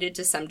be hated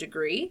to some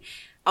degree,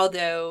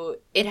 although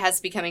it has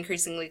become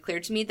increasingly clear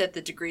to me that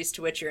the degrees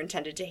to which you're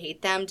intended to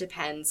hate them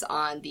depends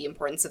on the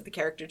importance of the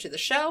character to the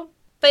show.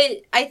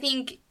 But I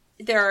think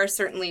there are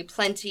certainly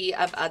plenty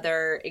of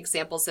other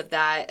examples of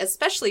that,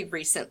 especially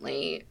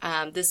recently.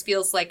 This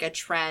feels like a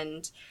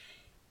trend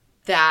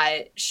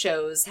that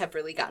shows have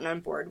really gotten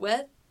on board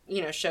with.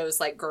 You know, shows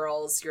like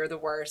Girls, You're the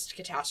Worst,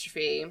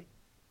 Catastrophe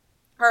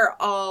are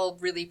all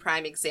really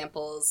prime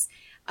examples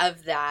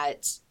of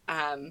that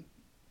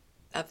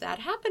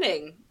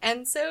happening.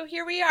 And so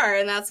here we are,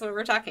 and that's what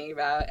we're talking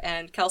about.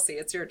 And Kelsey,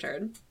 it's your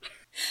turn.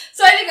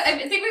 So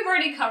I think we've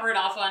already covered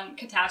off on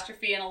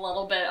Catastrophe and a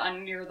little bit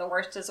on You're the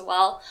Worst as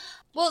well.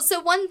 Well,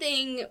 so one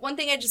thing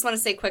I just want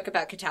to say quick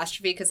about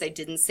Catastrophe, because I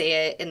didn't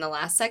say it in the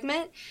last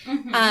segment.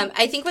 Mm-hmm.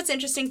 I think what's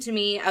interesting to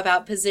me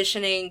about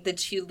positioning the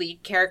two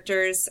lead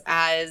characters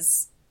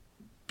as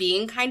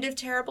being kind of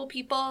terrible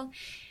people,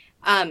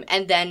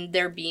 and then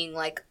there being,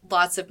 like,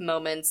 lots of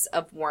moments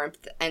of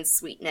warmth and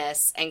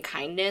sweetness and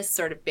kindness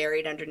sort of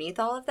buried underneath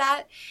all of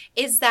that,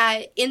 is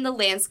that in the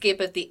landscape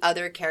of the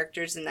other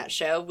characters in that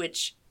show,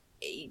 which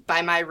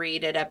by my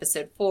read at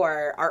episode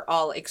 4 are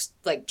all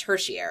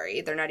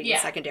tertiary. They're not even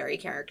secondary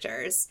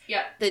characters.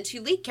 Yeah. The two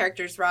lead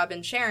characters, Rob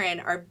and Sharon,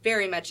 are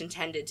very much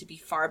intended to be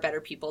far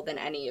better people than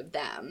any of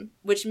them,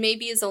 which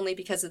maybe is only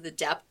because of the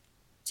depth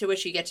to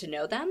which you get to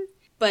know them.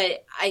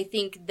 But I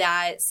think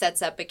that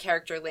sets up a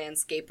character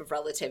landscape of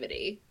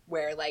relativity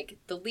where, like,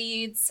 the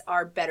leads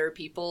are better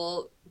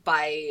people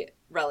by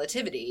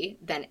relativity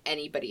than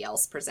anybody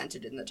else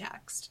presented in the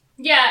text.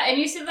 Yeah, and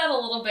you see that a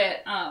little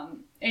bit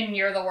in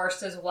You're the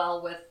Worst as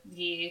well, with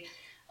the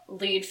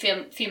lead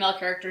female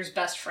character's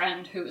best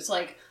friend, who's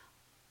like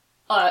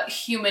a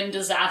human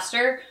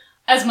disaster,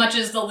 as much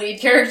as the lead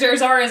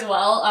characters are as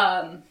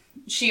well.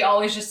 She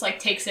always just like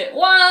takes it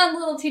one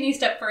little teeny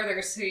step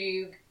further, so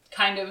you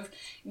kind of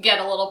get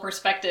a little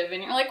perspective,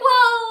 and you're like,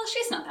 well,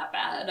 she's not that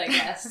bad, I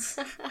guess.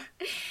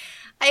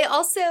 I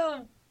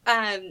also,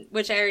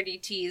 which I already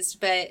teased,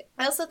 but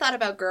I also thought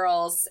about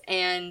Girls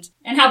and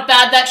how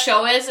bad that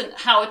show is, and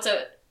how it's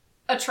a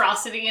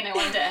atrocity, and I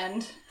wanted to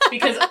end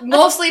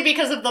mostly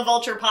because of the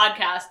Vulture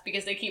podcast,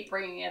 because they keep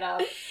bringing it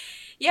up.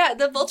 Yeah,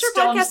 the Vulture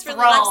Stone's podcast really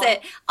Throw. loves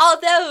it.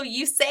 Although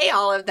you say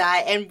all of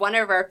that, and one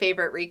of our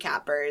favorite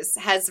recappers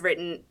has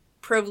written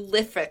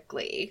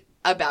prolifically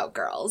about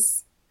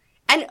Girls,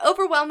 and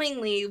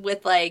overwhelmingly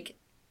with like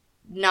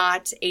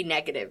not a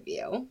negative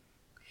view.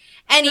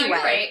 Anyway, no,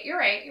 you're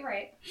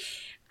right.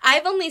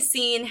 I've only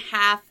seen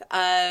half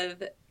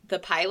of the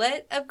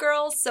pilot of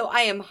Girls, so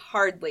I am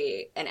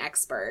hardly an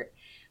expert.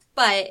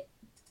 But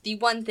the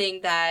one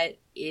thing that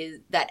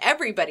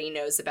everybody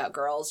knows about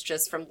Girls,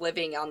 just from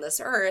living on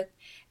this earth,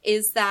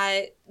 is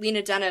that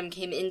Lena Dunham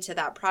came into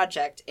that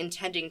project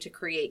intending to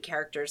create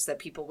characters that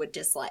people would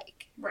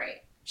dislike.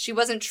 Right. She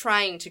wasn't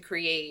trying to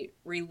create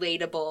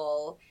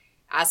relatable,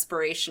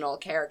 aspirational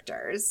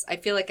characters. I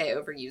feel like I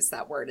overused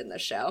that word in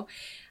this show.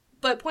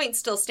 But point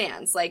still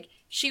stands. Like,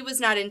 she was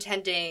not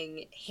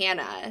intending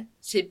Hannah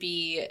to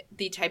be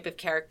the type of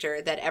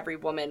character that every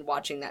woman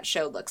watching that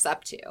show looks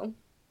up to.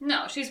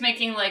 No, she's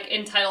making, like,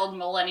 entitled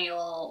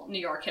millennial New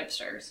York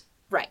hipsters.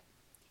 Right.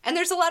 And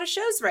there's a lot of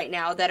shows right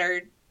now that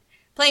are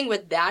playing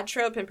with that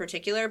trope in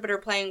particular, but are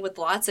playing with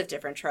lots of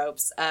different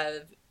tropes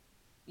of,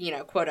 you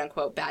know,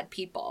 quote-unquote bad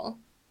people.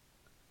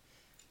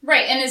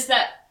 Right, and is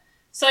that...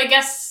 So I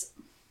guess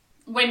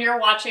when you're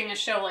watching a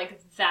show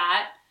like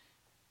that,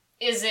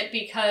 is it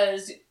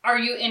because... Are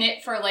you in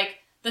it for, like,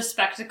 the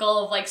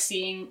spectacle of, like,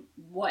 seeing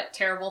what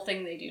terrible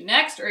thing they do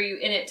next? Or are you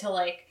in it to,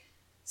 like,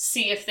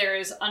 see if there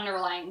is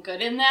underlying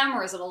good in them?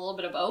 Or is it a little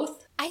bit of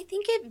both? I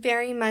think it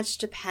very much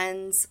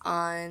depends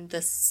on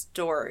the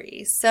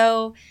story.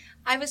 So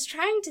I was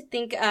trying to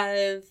think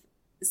of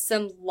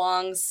some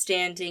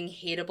long-standing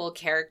hateable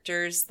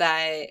characters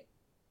that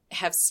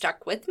have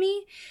stuck with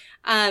me.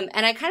 And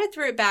I kind of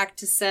threw it back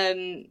to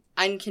some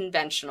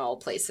unconventional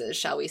places,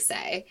 shall we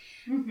say.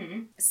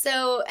 Mm-hmm.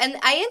 So, and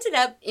I ended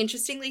up,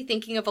 interestingly,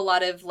 thinking of a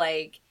lot of,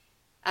 like,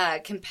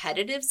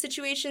 competitive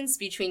situations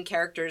between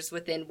characters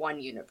within one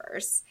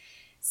universe.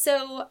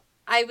 So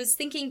I was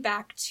thinking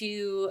back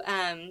to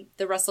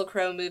the Russell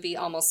Crowe movie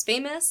Almost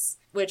Famous,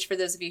 which, for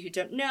those of you who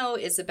don't know,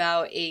 is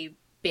about a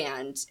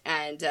band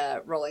and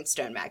Rolling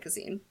Stone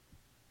magazine.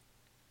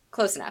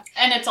 Close enough.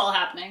 And it's all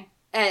happening.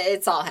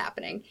 It's all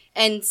happening.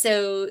 And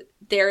so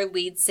their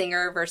lead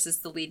singer versus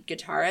the lead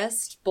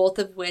guitarist, both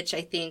of which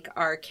I think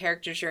are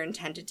characters you're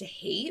intended to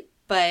hate,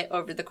 but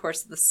over the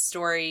course of the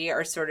story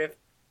are sort of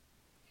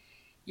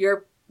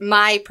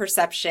my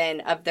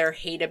perception of their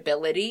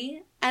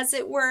hateability, as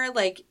it were,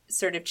 like,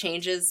 sort of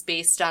changes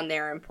based on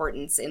their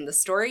importance in the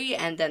story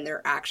and then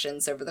their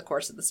actions over the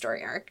course of the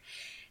story arc.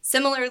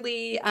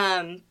 Similarly,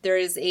 there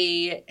is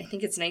I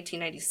think it's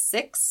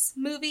 1996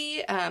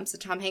 movie, so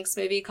Tom Hanks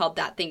movie called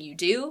That Thing You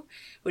Do,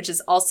 which is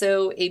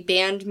also a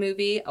band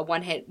movie, a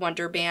one-hit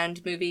wonder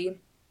band movie,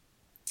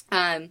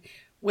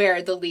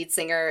 where the lead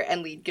singer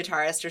and lead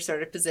guitarist are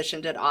sort of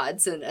positioned at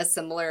odds in a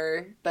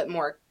similar but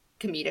more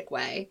comedic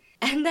way.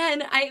 And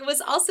then I was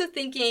also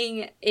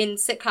thinking in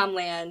sitcom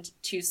land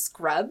to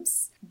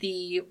Scrubs,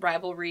 the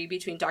rivalry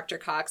between Dr.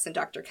 Cox and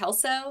Dr.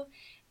 Kelso.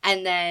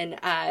 And then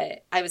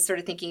I was sort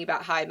of thinking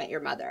about How I Met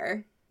Your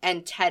Mother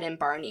and Ted and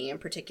Barney in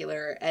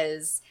particular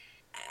as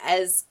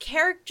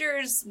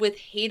characters with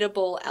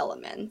hateable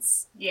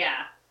elements.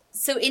 Yeah.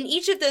 So in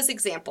each of those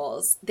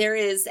examples, there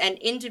is an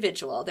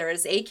individual, there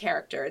is a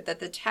character that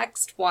the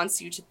text wants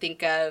you to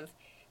think of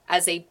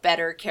as a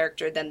better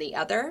character than the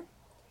other.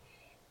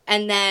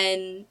 And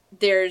then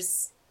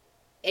there's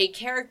a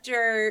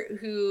character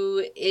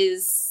who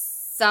is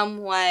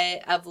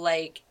somewhat of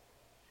like...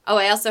 Oh,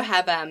 I also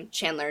have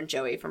Chandler and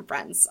Joey from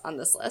Friends on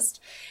this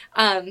list.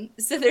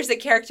 So there's a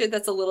character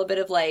that's a little bit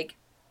of like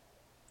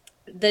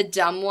the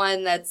dumb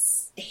one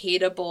that's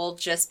hateable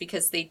just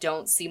because they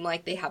don't seem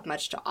like they have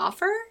much to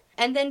offer.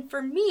 And then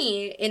for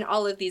me, in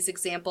all of these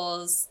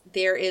examples,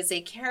 there is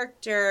a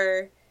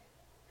character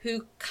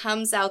who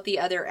comes out the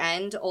other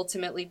end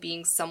ultimately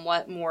being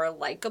somewhat more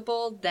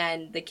likable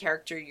than the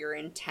character you're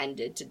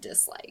intended to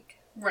dislike.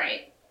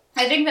 Right.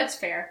 I think that's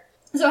fair.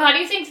 So how do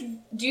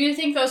you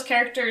think those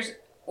characters...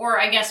 Or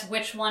I guess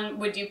which one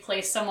would you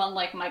place someone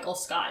like Michael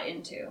Scott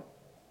into?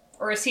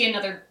 Or is he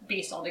another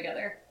beast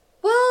altogether?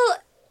 Well,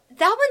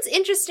 that one's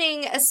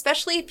interesting,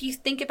 especially if you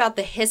think about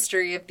the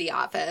history of The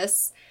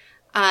Office.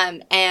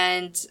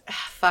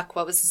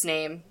 What was his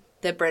name?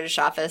 The British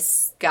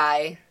Office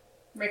guy.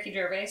 Ricky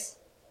Gervais?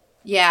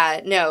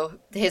 Yeah, no,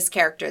 his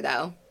character,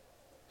 though.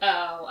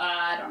 Oh,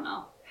 I don't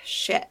know.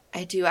 Shit,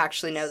 I do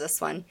actually know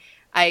this one.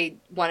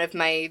 One of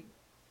my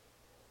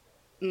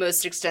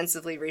most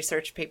extensively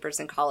researched papers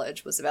in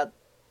college was about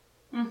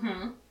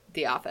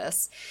The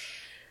Office.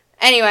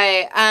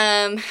 Anyway,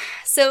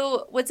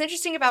 so what's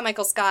interesting about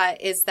Michael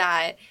Scott is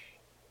that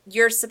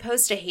you're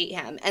supposed to hate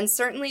him. And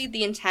certainly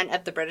the intent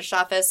of the British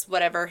Office,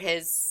 whatever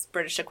his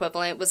British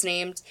equivalent was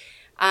named,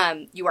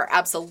 you are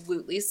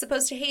absolutely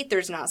supposed to hate.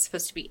 There's not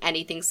supposed to be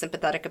anything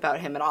sympathetic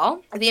about him at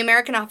all. The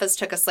American Office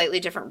took a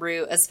slightly different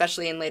route,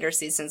 especially in later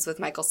seasons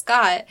with Michael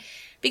Scott,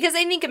 because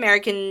I think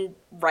American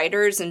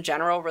writers in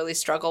general really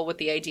struggle with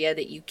the idea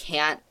that you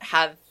can't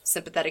have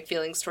sympathetic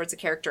feelings towards a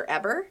character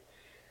ever.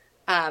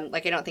 I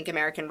don't think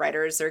American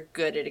writers are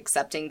good at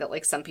accepting that,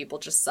 like, some people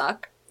just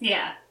suck.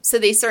 Yeah. So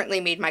they certainly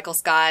made Michael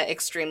Scott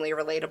extremely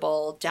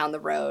relatable down the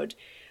road.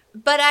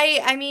 But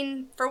I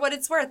mean, for what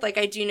it's worth, like,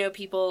 I do know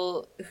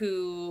people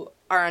who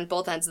are on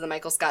both ends of the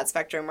Michael Scott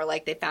spectrum where,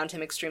 like, they found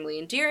him extremely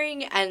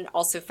endearing and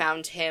also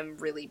found him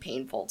really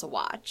painful to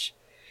watch.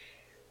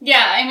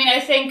 Yeah, I mean, I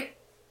think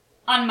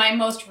on my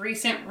most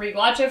recent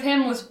rewatch of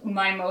him was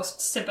my most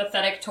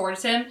sympathetic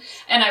towards him,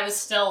 and I was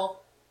still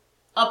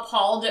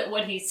appalled at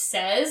what he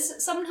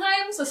says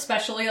sometimes,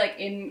 especially, like,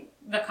 in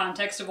the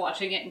context of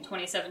watching it in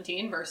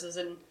 2017 versus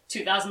in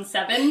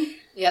 2007.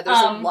 Yeah,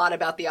 there's a lot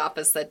about The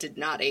Office that did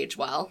not age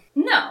well.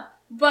 No,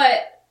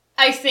 but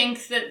I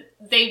think that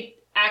they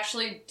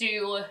actually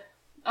do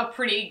a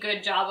pretty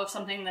good job of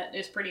something that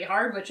is pretty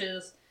hard, which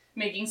is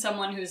making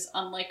someone who's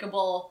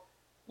unlikable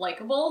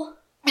likable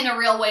in a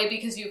real way,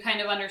 because you kind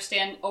of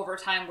understand over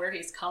time where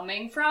he's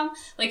coming from.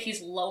 Like,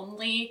 he's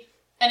lonely,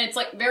 and it's,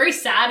 like, very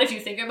sad if you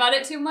think about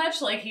it too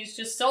much. Like, he's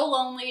just so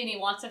lonely and he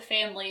wants a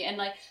family, and,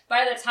 like,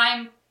 by the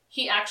time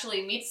he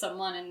actually meets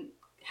someone and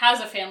has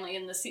a family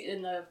in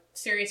the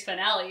series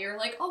finale, you're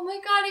like, oh my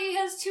god, he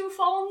has 2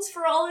 phones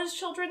for all his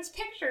children's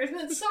pictures, and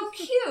it's so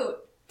cute.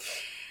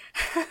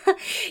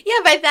 Yeah,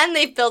 by then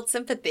they've built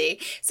sympathy.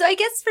 So I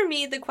guess for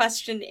me the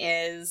question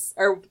is,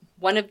 or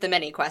one of the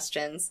many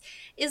questions,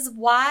 is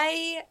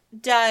why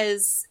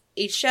does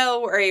a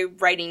show or a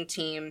writing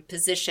team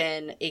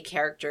position a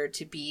character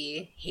to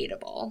be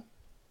hateable?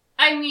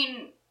 I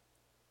mean,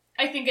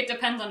 I think it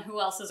depends on who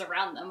else is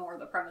around them or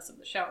the premise of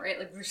the show, right?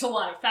 Like, there's a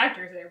lot of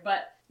factors there,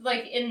 but,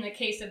 like, in the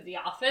case of The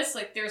Office,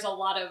 like, there's a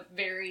lot of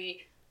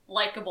very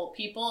likable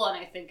people, and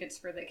I think it's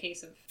for the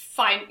case of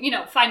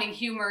finding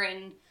humor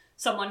in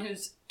someone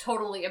who's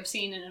totally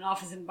obscene in an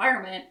office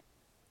environment.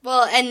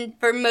 Well, and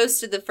for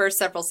most of the first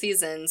several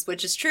seasons,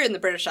 which is true in the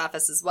British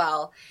Office as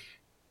well,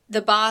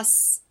 the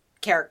boss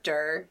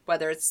character,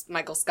 whether it's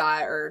Michael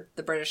Scott or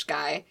the British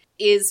guy,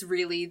 is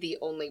really the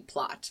only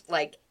plot.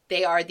 Like,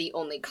 they are the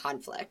only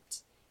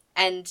conflict.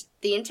 And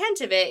the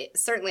intent of it,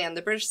 certainly on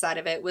the British side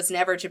of it, was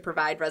never to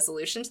provide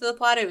resolution to the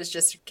plot. It was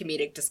just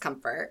comedic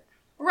discomfort.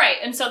 Right,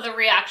 and so the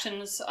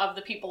reactions of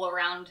the people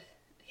around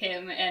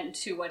him and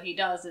to what he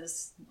does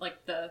is,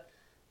 like, the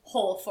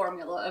whole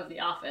formula of The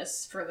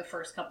Office for the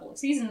first couple of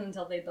seasons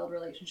until they build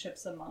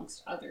relationships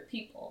amongst other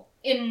people.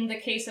 In the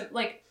case of,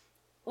 like,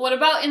 what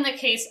about in the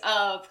case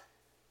of,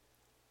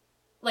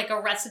 like,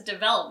 Arrested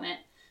Development?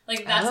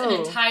 Like, that's an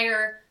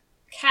entire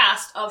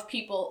cast of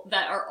people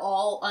that are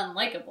all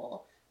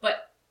unlikable,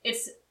 but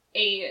it's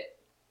a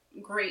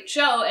great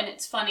show and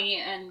it's funny,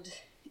 and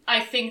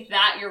I think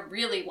that you're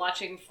really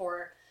watching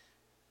for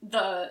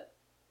the,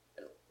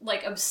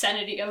 like,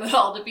 obscenity of it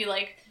all, to be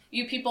like,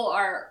 you people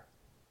are,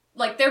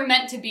 like, they're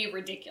meant to be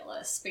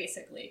ridiculous,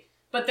 basically,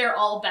 but they're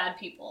all bad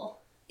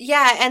people.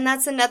 Yeah, and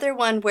that's another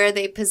one where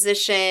they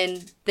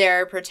position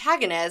their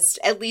protagonist,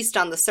 at least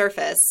on the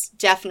surface.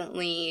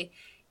 Definitely,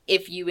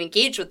 if you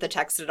engage with the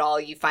text at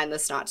all, you find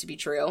this not to be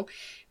true.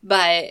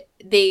 But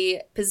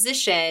they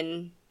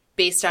position,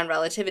 based on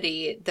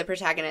relativity, the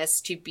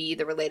protagonist to be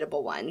the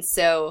relatable one.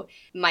 So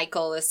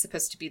Michael is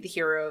supposed to be the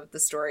hero of the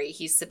story.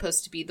 He's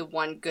supposed to be the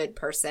one good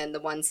person, the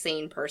one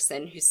sane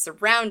person who's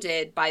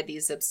surrounded by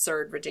these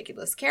absurd,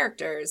 ridiculous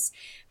characters.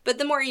 But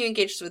the more you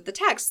engage with the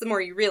text, the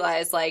more you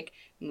realize, like,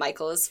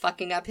 Michael is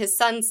fucking up his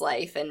son's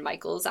life, and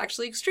Michael is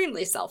actually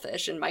extremely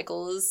selfish, and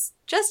Michael is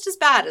just as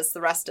bad as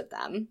the rest of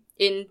them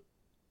in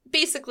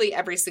basically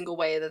every single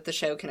way that the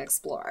show can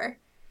explore.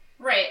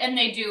 Right, and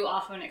they do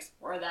often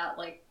explore that,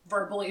 like,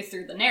 verbally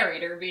through the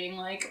narrator being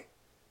like,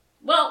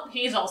 well,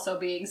 he's also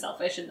being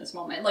selfish in this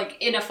moment. Like,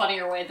 in a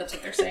funnier way, that's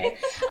what they're saying.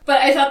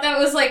 But I thought that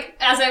was, like,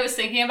 as I was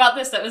thinking about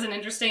this, that was an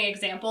interesting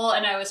example,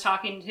 and I was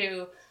talking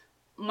to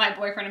my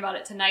boyfriend about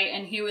it tonight,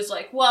 and he was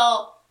like,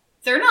 well,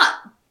 they're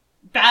not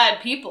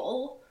bad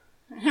people.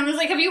 And I was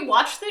like, have you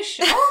watched this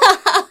show?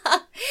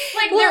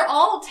 Like, they're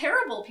all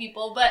terrible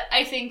people, but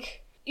I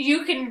think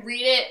you can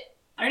read it.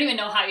 I don't even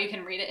know how you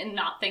can read it and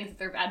not think that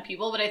they're bad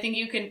people, but I think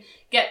you can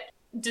get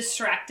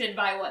distracted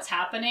by what's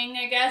happening,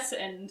 I guess,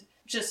 and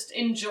just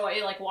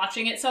enjoy, like,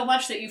 watching it so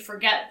much that you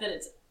forget that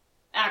it's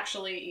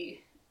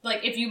actually,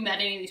 like, if you met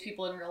any of these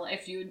people in real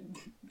life, you would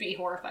be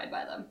horrified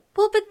by them.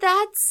 Well, but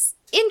that's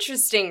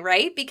interesting,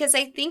 right? Because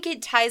I think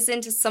it ties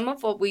into some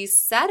of what we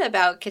said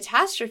about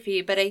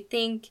Catastrophe, but I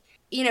think,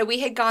 you know, we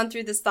had gone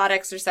through this thought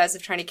exercise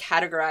of trying to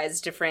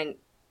categorize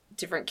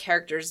different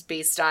characters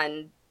based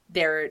on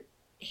their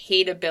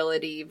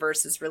hateability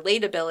versus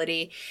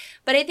relatability.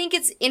 But I think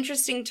it's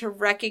interesting to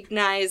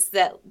recognize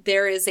that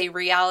there is a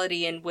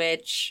reality in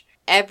which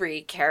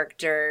every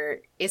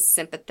character is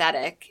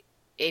sympathetic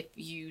if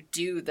you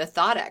do the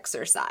thought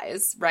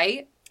exercise,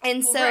 right?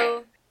 And so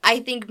Right. I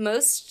think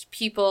most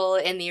people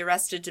in the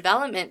Arrested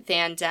Development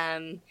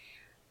fandom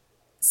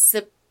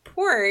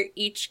support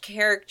each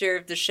character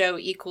of the show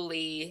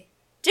equally,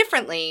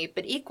 differently,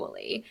 but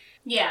equally.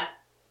 Yeah.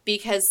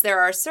 Because there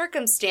are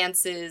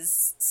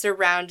circumstances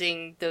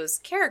surrounding those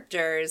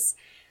characters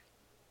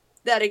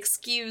that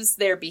excuse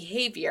their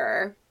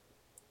behavior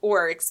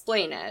or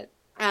explain it.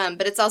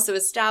 But it's also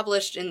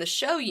established in the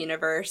show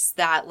universe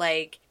that,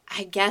 like,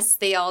 I guess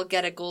they all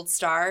get a gold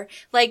star.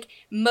 Like,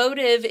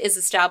 motive is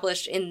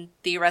established in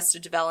the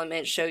Arrested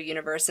Development show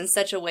universe in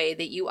such a way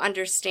that you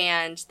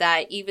understand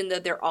that even though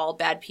they're all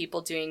bad people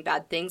doing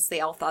bad things,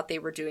 they all thought they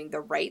were doing the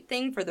right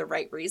thing for the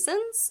right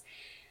reasons.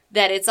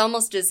 That it's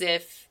almost as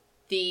if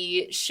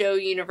the show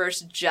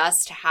universe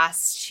just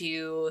has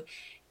to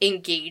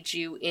engage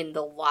you in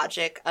the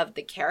logic of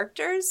the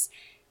characters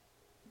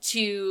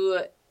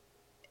to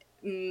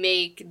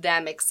make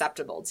them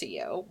acceptable to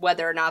you,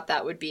 whether or not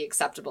that would be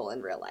acceptable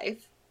in real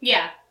life.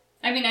 Yeah.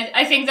 I mean,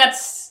 I think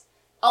that's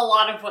a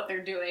lot of what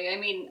they're doing. I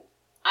mean,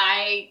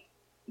 I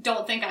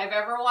don't think I've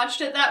ever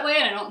watched it that way,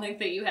 and I don't think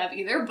that you have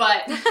either,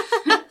 but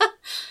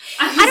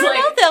I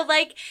don't know, though.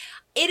 Like,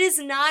 it is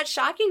not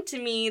shocking to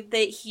me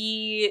that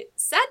he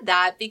said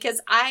that, because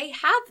I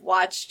have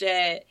watched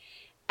it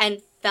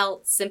and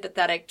felt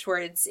sympathetic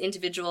towards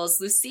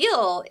individuals,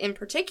 Lucille in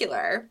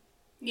particular.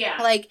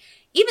 Yeah. Like,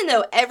 even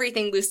though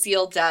everything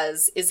Lucille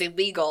does is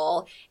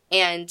illegal,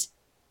 and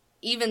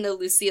even though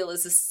Lucille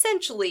is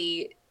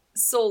essentially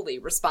solely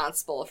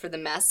responsible for the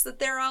mess that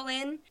they're all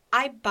in,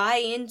 I buy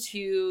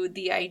into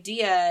the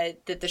idea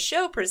that the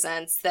show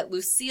presents that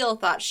Lucille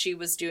thought she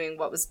was doing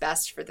what was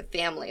best for the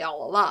family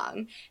all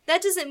along.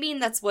 That doesn't mean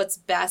that's what's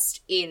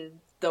best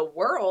in the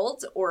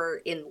world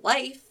or in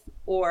life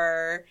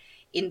or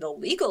in the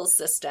legal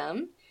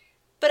system,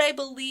 but I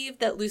believe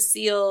that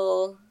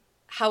Lucille,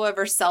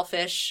 however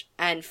selfish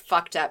and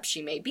fucked up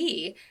she may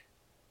be,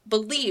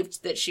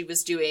 believed that she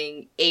was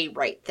doing a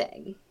right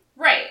thing.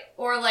 Right.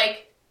 Or,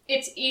 like,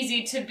 it's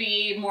easy to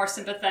be more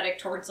sympathetic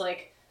towards,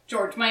 like,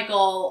 George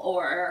Michael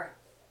or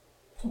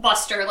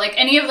Buster. Like,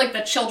 any of, like,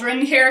 the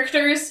children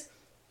characters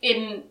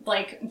in,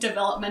 like,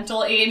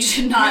 developmental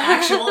age, not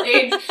actual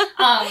age,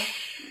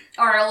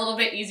 are a little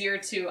bit easier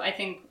to, I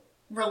think,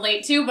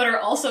 relate to, but are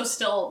also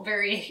still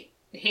very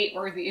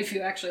hate-worthy if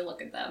you actually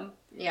look at them.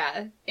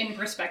 Yeah. In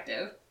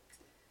perspective.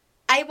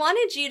 I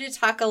wanted you to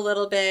talk a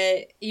little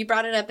bit, you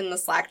brought it up in the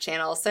Slack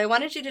channel, so I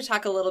wanted you to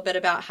talk a little bit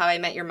about How I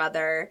Met Your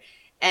Mother,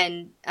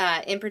 and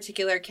in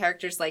particular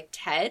characters like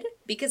Ted,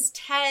 because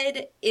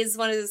Ted is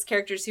one of those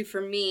characters who,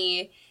 for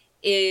me,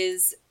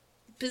 is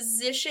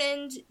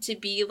positioned to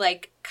be,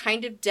 like,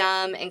 kind of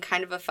dumb and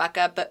kind of a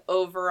fuck-up, but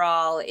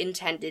overall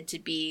intended to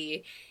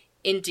be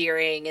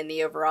endearing and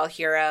the overall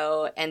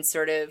hero and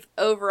sort of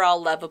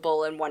overall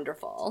lovable and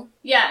wonderful.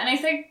 Yeah, and I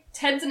think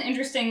Ted's an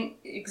interesting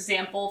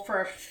example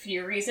for a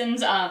few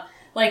reasons.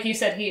 Like you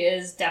said, he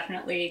is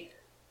definitely...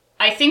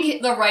 I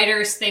think the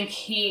writers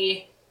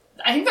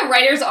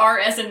are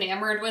as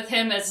enamored with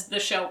him as the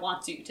show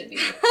wants you to be.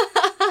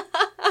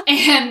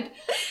 And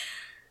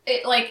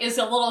it, like, is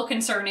a little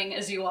concerning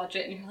as you watch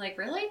it, and you're like,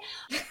 really?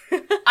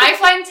 I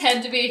find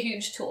Ted to be a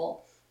huge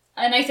tool.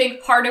 And I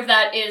think part of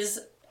that is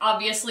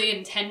obviously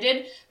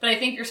intended, but I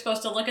think you're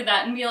supposed to look at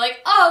that and be like,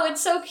 oh, it's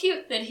so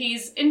cute that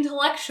he's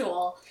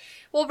intellectual.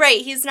 Well,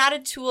 right, he's not a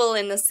tool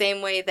in the same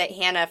way that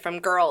Hannah from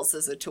Girls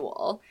is a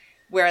tool,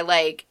 where,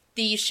 like,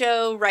 the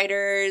show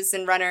writers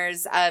and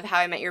runners of How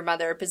I Met Your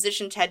Mother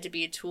position Ted to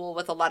be a tool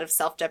with a lot of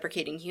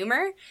self-deprecating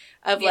humor,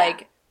 of,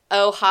 like,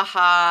 oh,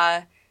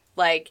 haha,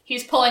 like...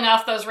 He's pulling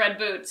off those red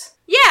boots.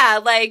 Yeah,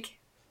 like...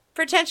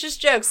 pretentious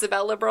jokes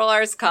about liberal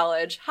arts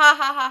college. Ha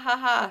ha ha ha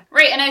ha.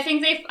 Right, and I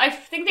think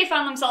they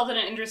found themselves in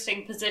an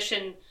interesting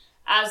position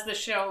as the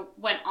show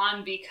went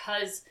on,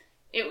 because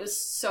it was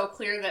so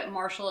clear that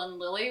Marshall and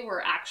Lily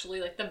were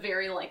actually, like, the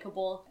very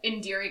likable,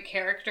 endearing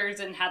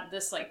characters and had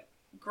this, like,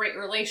 great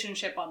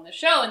relationship on the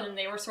show, and then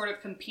they were sort of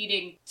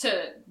competing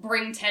to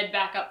bring Ted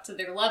back up to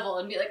their level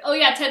and be like, oh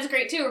yeah, Ted's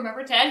great too.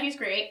 Remember Ted? He's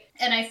great.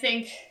 And I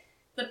think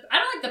I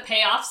don't like the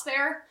payoffs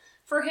there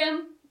for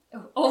him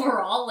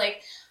overall.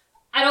 Like,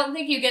 I don't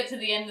think you get to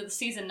the end of the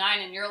season 9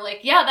 and you're like,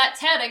 yeah, that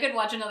Ted, I could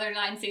watch another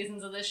 9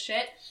 seasons of this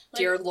shit. Like,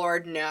 dear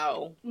Lord,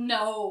 no.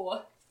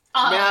 No.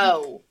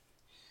 No.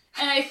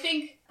 And I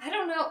think, I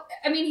don't know,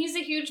 I mean, he's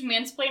a huge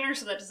mansplainer,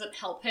 so that doesn't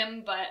help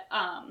him, but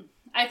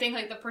I think,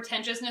 like, the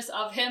pretentiousness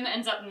of him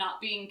ends up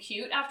not being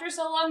cute after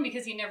so long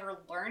because he never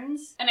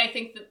learns. And I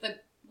think that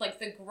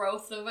the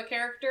growth of a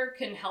character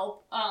can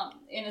help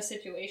in a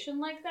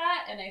situation like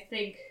that, and I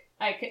think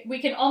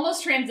we can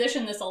almost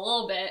transition this a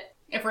little bit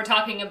if we're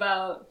talking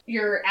about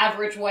your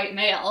average white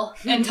male,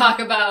 and talk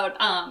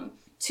about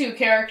 2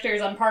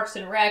 characters on Parks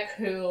and Rec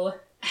who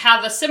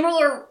have a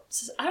similar,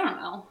 I don't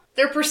know,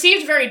 they're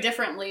perceived very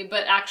differently,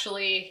 but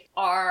actually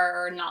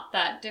are not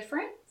that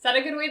different. Is that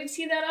a good way to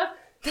tee that up?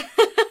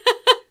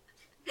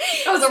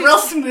 That was a real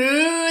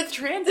smooth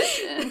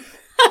transition.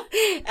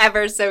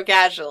 Ever so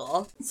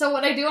casual. So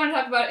what I do want to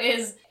talk about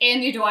is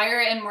Andy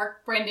Dwyer and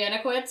Mark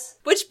Brandanowitz.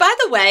 Which, by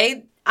the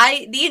way,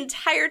 the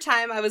entire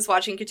time I was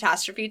watching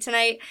Catastrophe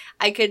tonight,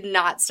 I could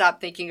not stop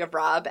thinking of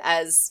Rob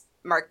as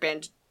Mark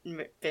Brandanowitz?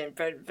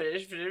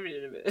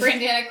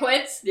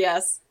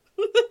 Yes.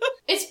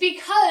 It's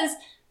because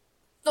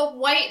the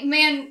white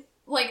man,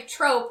 like,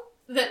 trope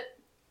that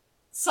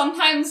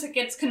sometimes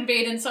gets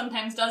conveyed and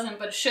sometimes doesn't,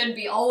 but should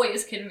be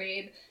always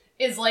conveyed,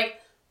 is, like,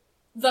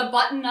 the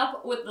button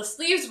up with the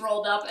sleeves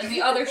rolled up and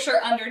the other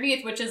shirt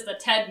underneath, which is the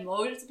Ted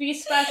Mosby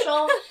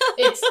special.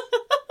 It's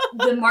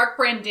the Mark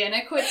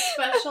Brandanowitz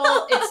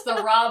special. It's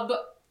the Rob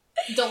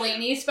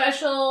Delaney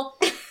special.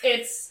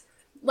 It's,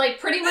 like,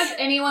 pretty much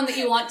anyone that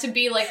you want to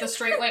be, like, the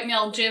straight white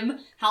male Jim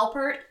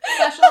Halpert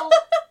special.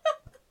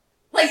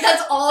 Like,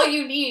 that's all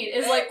you need,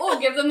 is like, oh,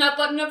 give them that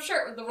button-up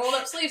shirt with the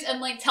rolled-up sleeves,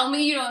 and, like, tell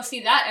me you don't see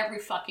that every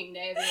fucking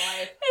day of your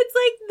life. It's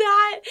like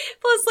that,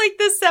 plus, like,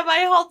 the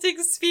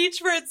semi-halting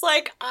speech where it's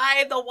like,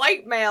 I, the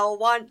white male,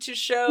 want to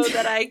show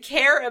that I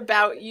care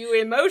about you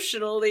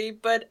emotionally,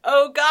 but,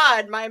 oh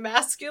god, my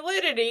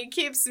masculinity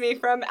keeps me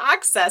from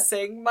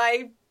accessing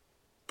my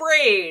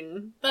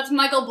brain. That's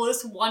Michael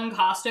Bluth's one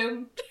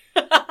costume.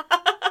 Like,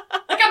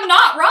 I'm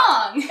not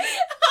wrong!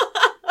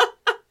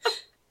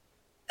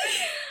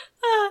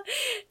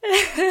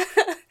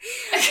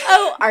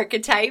 Oh,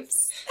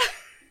 archetypes.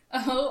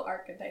 Oh,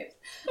 archetypes.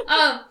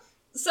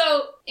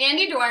 So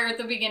Andy Dwyer at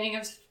the beginning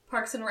of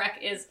Parks and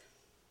Rec is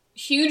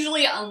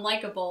hugely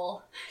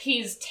unlikable.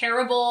 He's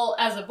terrible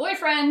as a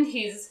boyfriend,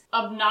 he's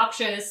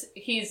obnoxious,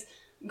 he's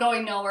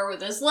going nowhere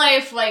with his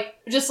life, like,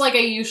 just like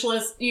a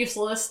useless,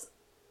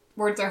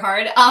 words are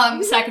hard,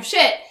 sack of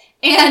shit.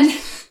 And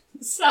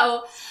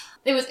so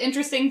it was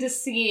interesting to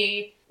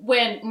see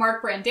when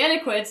Mark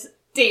Brandanowitz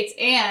dates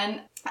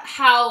Anne,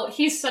 how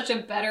he's such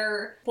a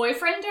better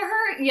boyfriend to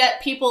her,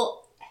 yet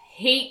people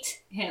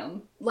hate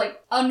him. Like,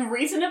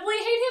 unreasonably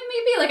hate him,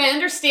 maybe? Like, I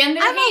understand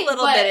their I'm hate, a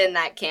little bit in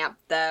that camp,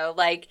 though.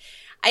 Like,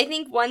 I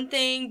think one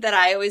thing that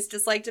I always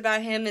disliked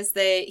about him is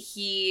that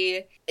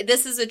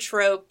this is a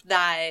trope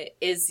that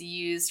is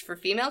used for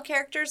female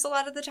characters a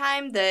lot of the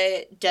time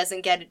that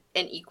doesn't get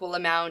an equal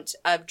amount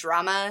of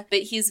drama, but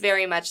he's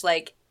very much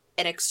like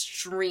an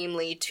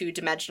extremely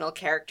two-dimensional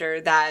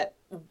character that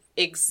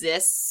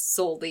exists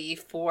solely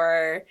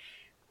for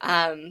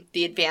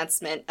the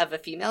advancement of a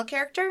female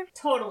character.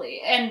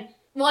 Totally. And,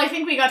 well, I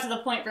think we got to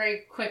the point very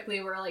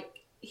quickly where, like,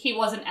 he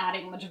wasn't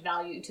adding much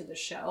value to the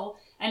show,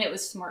 and it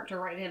was smart to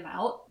write him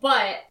out.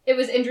 But it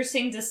was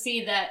interesting to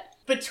see that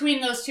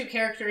between those two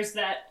characters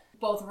that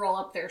both roll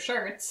up their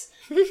shirts,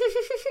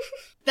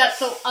 that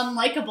the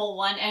unlikable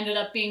one ended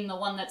up being the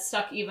one that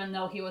stuck even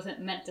though he wasn't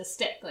meant to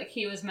stick. Like,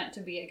 he was meant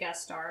to be a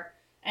guest star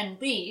and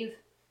leave,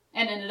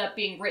 and ended up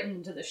being written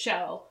into the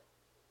show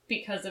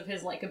because of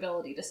his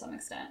likability to some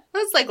extent.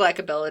 It's like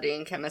likability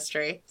and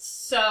chemistry.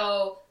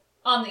 So,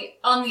 on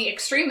the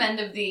extreme end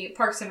of the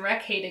Parks and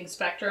Rec hating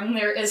spectrum,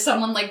 there is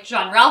someone like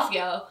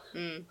Jean-Ralphio,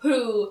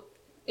 who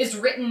is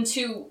written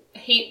to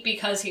hate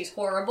because he's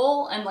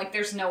horrible, and, like,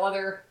 there's no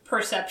other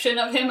perception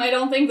of him, I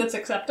don't think, that's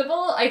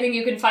acceptable. I think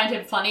you can find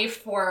him funny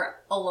for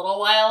a little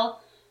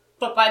while,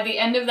 but by the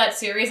end of that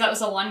series, that was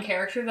the one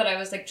character that I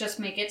was like, just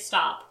make it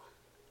stop.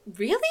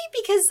 Really?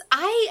 Because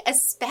I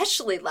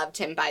especially loved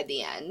him by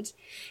the end.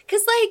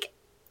 Because, like,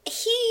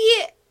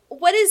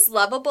 what is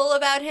lovable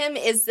about him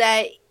is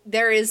that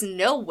there is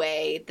no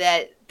way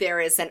that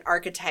there is an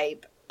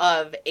archetype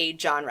of a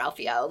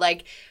Jean-Ralphio.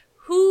 Like,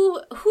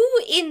 who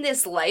in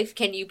this life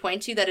can you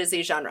point to that is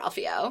a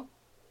Jean-Ralphio?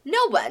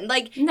 No one.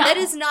 Like, no. That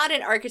is not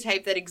an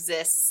archetype that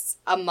exists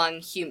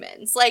among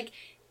humans. Like,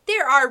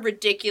 there are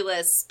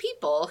ridiculous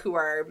people who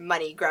are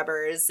money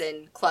grubbers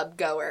and club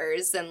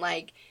goers and,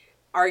 like,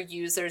 are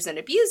users and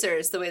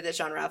abusers the way that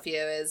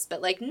Jean-Ralphio is,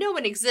 but, like, no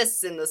one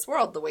exists in this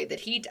world the way that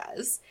he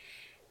does.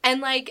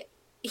 And, like,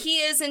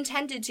 he is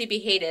intended to be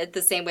hated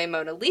the same way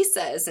Mona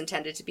Lisa is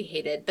intended to be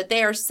hated, but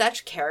they are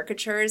such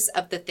caricatures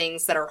of the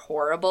things that are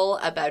horrible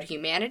about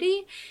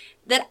humanity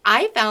that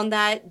I found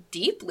that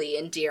deeply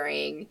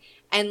endearing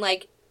and,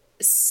 like,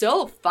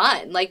 so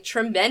fun, like,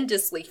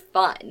 tremendously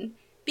fun,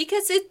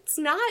 because it's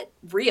not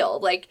real.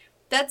 Like,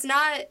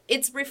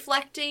 it's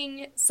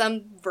reflecting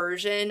some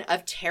version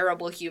of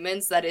terrible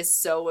humans that is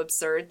so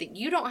absurd that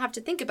you don't have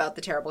to think about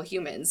the terrible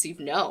humans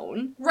you've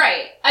known.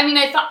 Right. I mean,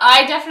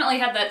 I definitely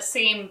had that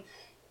same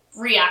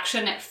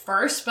reaction at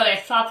first, but I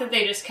thought that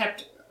they just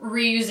kept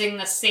reusing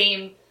the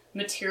same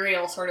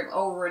material sort of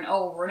over and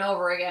over and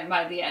over again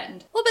by the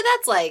end. Well, but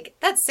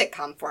that's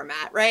sitcom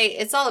format, right?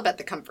 It's all about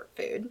the comfort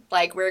food.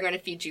 Like, we're going to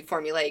feed you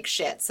formulaic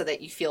shit so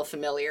that you feel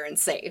familiar and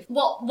safe.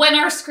 Well, when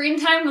our screen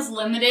time was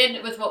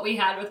limited with what we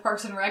had with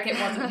Parks and Rec, it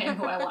wasn't him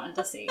who I wanted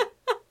to see.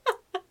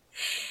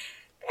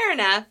 Fair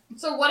enough.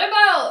 So what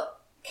about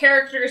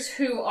characters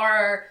who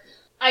are,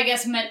 I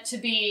guess, meant to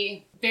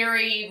be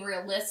very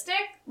realistic?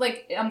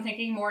 Like, I'm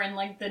thinking more in,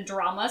 like, the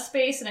drama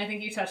space, and I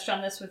think you touched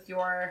on this with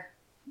your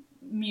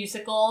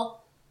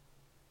musical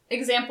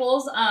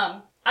examples.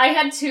 I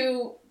had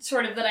two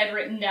sort of that I'd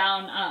written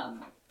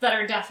down that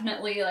are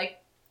definitely like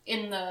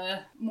in the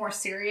more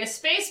serious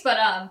space, but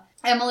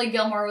Emily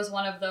Gilmore was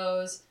one of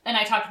those, and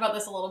I talked about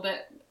this a little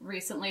bit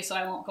recently, so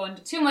I won't go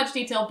into too much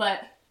detail,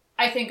 but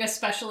I think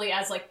especially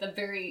as like the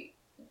very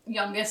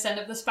youngest end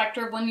of the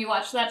spectrum when you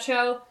watch that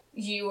show,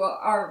 you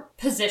are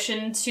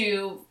positioned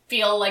to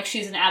feel like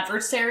she's an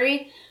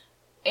adversary,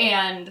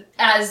 and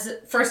as,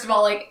 first of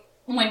all, like,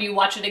 when you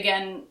watch it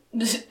again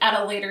at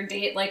a later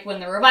date, like when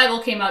the revival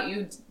came out,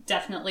 you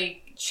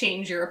definitely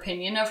change your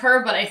opinion of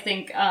her, but I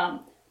think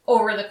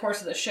over the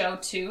course of the show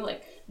too,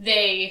 like,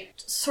 they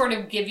sort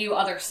of give you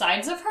other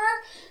sides of her,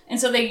 and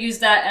so they use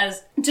that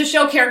as to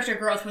show character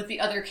growth with the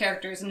other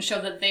characters and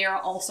show that they are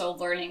also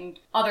learning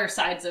other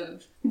sides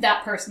of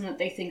that person that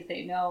they think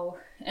they know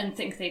and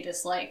think they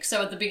dislike.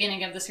 So at the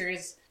beginning of the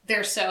series,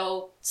 they're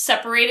so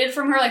separated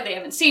from her, like they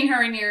haven't seen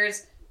her in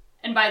years,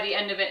 and by the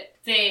end of it,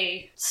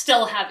 they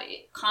still have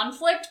a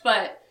conflict,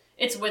 but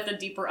it's with a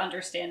deeper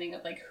understanding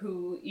of like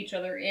who each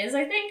other is,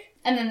 I think.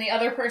 And then the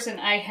other person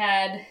I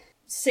had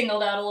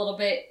singled out a little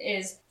bit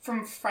is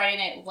from Friday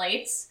Night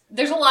Lights.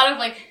 There's a lot of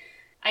like,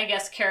 I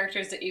guess,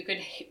 characters that you could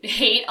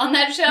hate on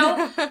that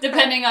show,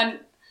 depending on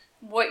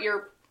what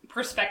your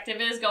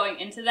perspective is going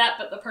into that,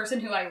 but the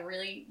person who I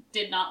really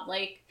did not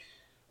like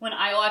when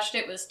I watched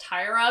it was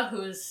Tyra,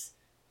 who's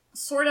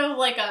sort of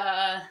like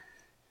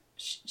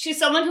she's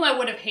someone who I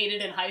would have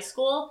hated in high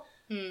school,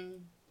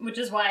 which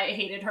is why I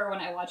hated her when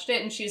I watched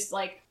it, and she's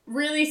like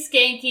really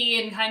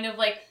skanky and kind of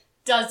like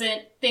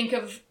doesn't think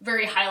of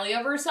very highly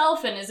of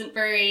herself and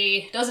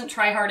doesn't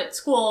try hard at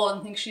school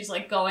and thinks she's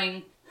like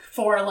going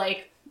for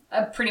like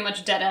a pretty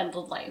much dead-end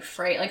life,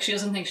 right? Like she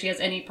doesn't think she has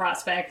any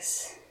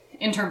prospects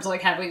in terms of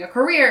like having a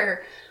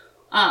career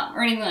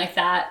or anything like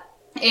that.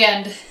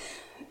 And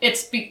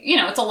it's,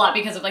 it's a lot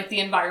because of like the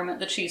environment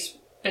that she's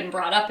been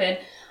brought up in.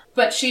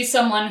 But she's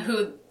someone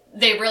who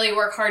they really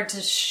work hard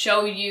to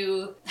show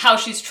you how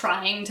she's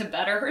trying to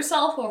better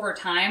herself over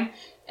time.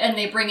 And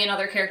they bring in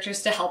other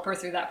characters to help her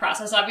through that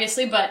process,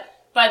 obviously. But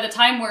by the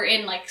time we're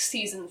in, like,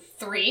 season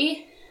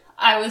 3,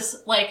 I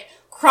was, like,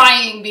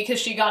 crying because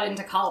she got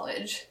into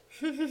college.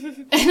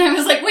 And I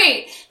was like,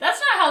 wait, that's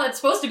not how that's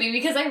supposed to be,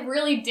 because I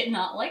really did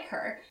not like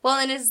her. Well,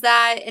 and is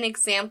that an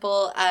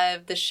example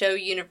of the show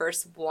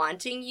universe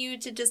wanting you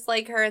to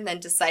dislike her and then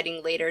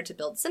deciding later to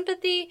build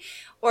sympathy?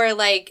 Or,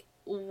 like,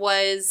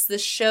 was the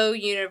show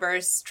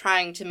universe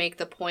trying to make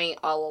the point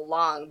all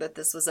along that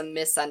this was a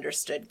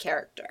misunderstood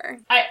character?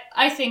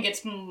 I think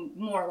it's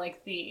more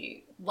like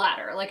the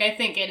latter. Like, I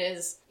think it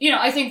is,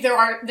 I think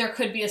there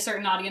could be a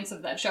certain audience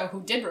of that show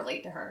who did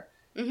relate to her.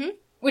 Mm-hmm.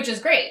 Which is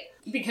great,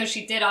 because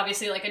she did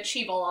obviously, like,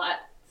 achieve a lot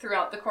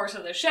throughout the course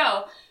of the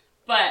show.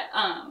 But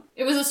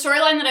it was a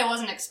storyline that I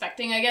wasn't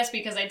expecting, I guess,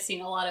 because I'd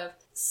seen a lot of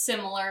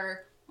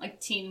similar,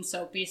 like, teen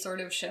soapy sort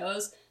of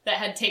shows that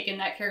had taken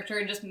that character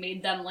and just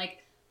made them, like,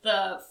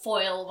 the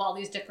foil of all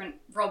these different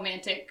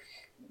romantic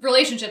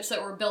relationships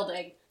that we're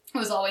building. It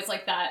was always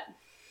like that,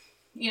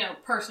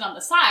 person on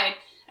the side.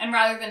 And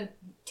rather than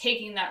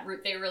taking that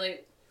route, they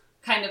really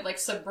kind of like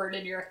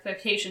subverted your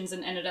expectations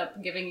and ended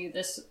up giving you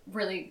this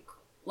really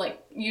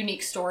like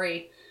unique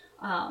story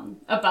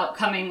about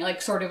coming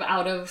like sort of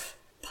out of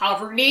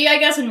poverty, I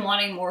guess, and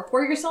wanting more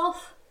for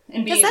yourself.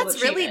 Because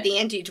that's really the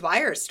Andy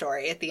Dwyer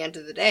story at the end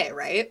of the day,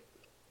 right?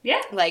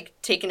 Yeah. Like,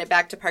 taking it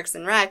back to Parks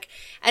and Rec.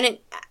 And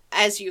it,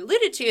 as you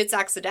alluded to, it's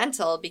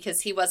accidental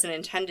because he wasn't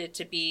intended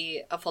to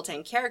be a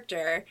full-time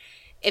character.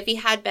 If he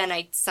had been,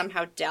 I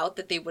somehow doubt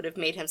that they would have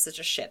made him such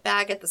a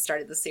shitbag at the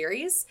start of the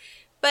series.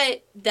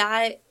 But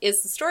that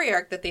is the story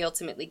arc that they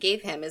ultimately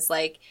gave him, is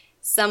like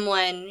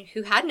someone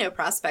who had no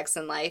prospects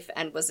in life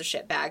and was a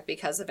shitbag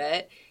because of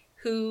it,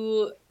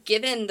 who,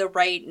 given the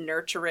right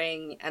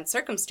nurturing and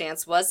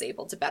circumstance, was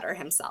able to better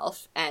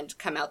himself and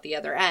come out the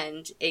other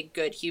end a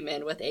good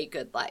human with a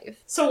good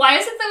life. So why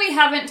is it that we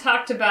haven't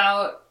talked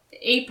about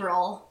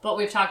April, but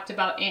we've talked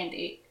about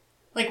Andy?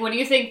 Like, what do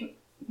you think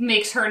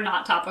makes her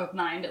not top of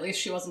mind? At least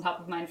she wasn't top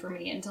of mind for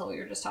me until we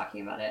were just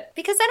talking about it.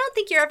 Because I don't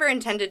think you're ever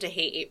intended to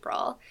hate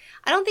April.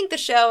 I don't think the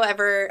show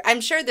ever...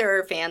 I'm sure there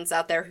are fans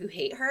out there who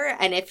hate her,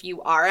 and if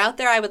you are out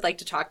there, I would like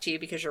to talk to you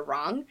because you're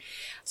wrong.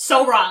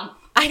 So wrong.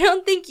 I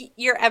don't think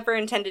you're ever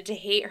intended to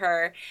hate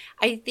her.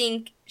 I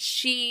think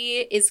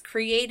she is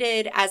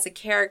created as a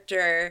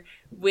character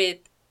with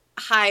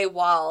high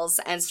walls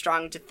and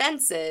strong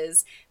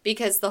defenses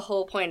because the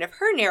whole point of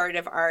her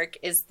narrative arc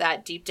is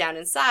that deep down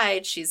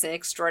inside, she's an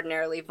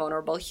extraordinarily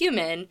vulnerable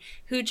human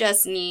who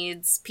just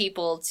needs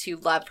people to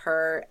love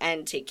her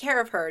and take care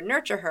of her,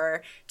 nurture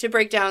her, to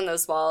break down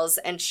those walls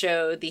and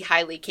show the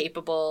highly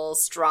capable,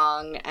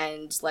 strong,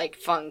 and, like,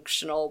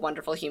 functional,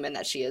 wonderful human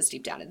that she is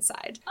deep down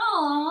inside.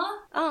 Aww.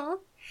 Aww.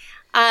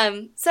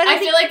 So I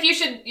feel like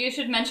you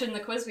should mention the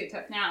quiz we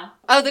took now.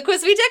 Oh, the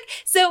quiz we took?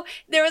 So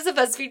there was a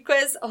BuzzFeed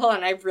quiz. Hold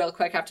on, I real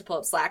quick have to pull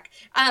up Slack.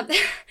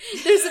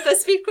 There's a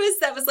BuzzFeed quiz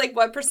that was like,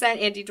 what %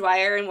 Andy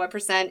Dwyer and what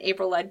 %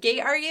 April Ludgate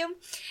are you?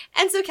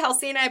 And so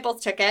Kelsey and I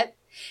both took it.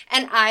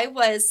 And I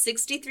was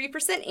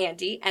 63%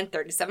 Andy and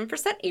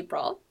 37%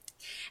 April.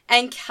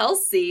 And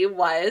Kelsey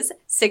was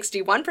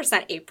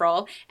 61%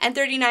 April and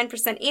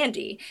 39%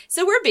 Andy.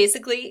 So we're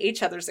basically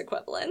each other's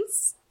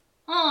equivalents.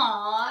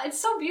 Aw, it's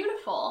so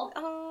beautiful.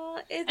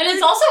 And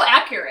it's also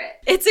accurate.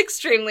 It's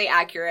extremely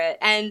accurate.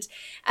 And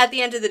at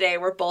the end of the day,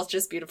 we're both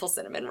just beautiful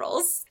cinnamon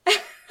rolls.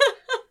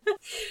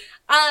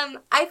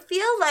 I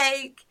feel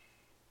like,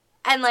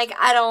 and like,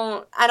 I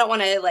don't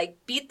want to like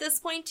beat this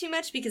point too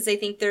much because I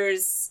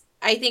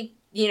think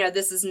you know,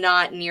 this is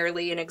not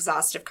nearly an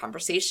exhaustive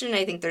conversation.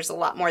 I think there's a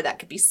lot more that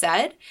could be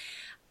said.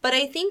 But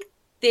I think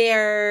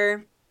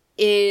there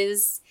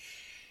is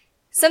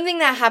something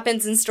that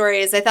happens in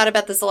stories. I thought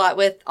about this a lot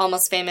with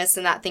Almost Famous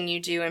and That Thing You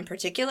Do in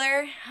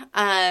particular,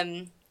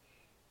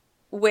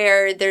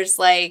 where there's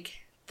like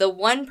the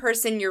one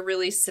person you're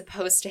really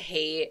supposed to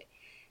hate,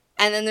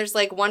 and then there's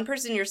like one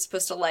person you're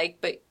supposed to like,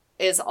 but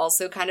is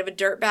also kind of a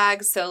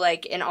dirtbag. So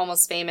like in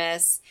Almost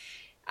Famous,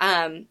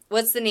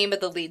 what's the name of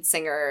the lead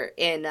singer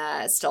in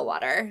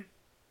Stillwater?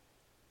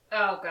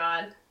 Oh,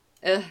 God.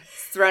 Ugh,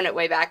 thrown it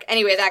way back.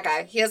 Anyway, that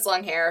guy. He has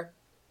long hair.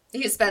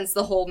 He spends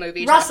the whole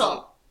movie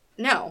Russell.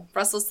 No,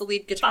 Russell's the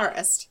lead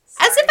guitarist.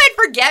 As if I'd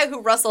forget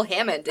who Russell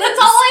Hammond is. That's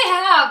all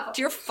I have!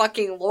 Dear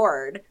fucking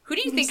Lord. Who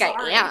do you think I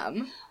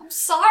am? I'm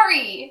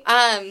sorry.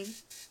 At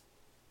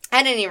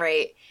any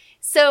rate,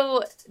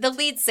 so the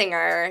lead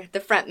singer, the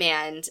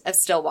frontman of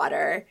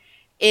Stillwater,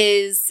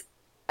 is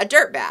a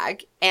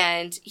dirtbag,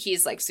 and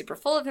he's like super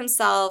full of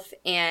himself,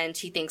 and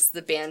he thinks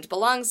the band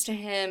belongs to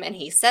him, and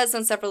he says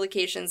on several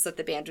occasions that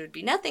the band would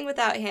be nothing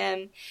without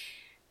him.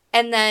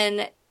 And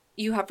then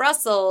you have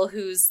Russell,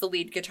 who's the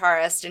lead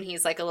guitarist, and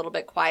he's like a little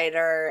bit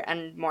quieter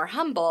and more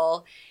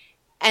humble.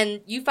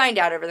 And you find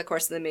out over the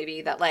course of the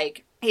movie that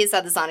like he's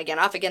had this on again,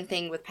 off again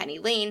thing with Penny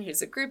Lane,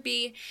 who's a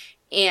groupie.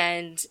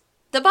 And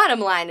the bottom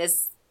line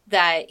is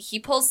that he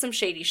pulls some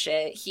shady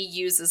shit. He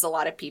uses a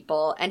lot of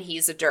people, and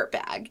he's a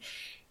dirtbag.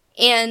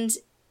 And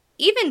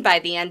even by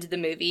the end of the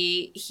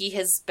movie, he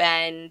has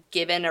been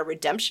given a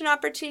redemption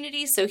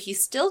opportunity, so he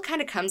still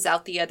kind of comes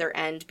out the other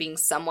end being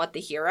somewhat the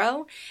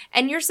hero.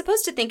 And you're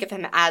supposed to think of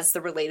him as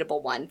the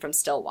relatable one from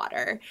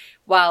Stillwater,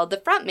 while the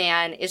front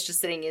man is just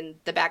sitting in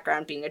the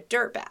background being a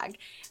dirtbag.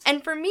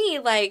 And for me,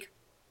 like,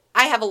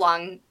 I have a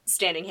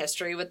long-standing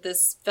history with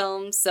this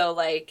film, so,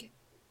 like,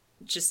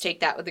 just take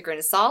that with a grain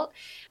of salt.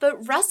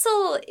 But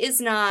Russell is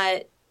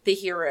not the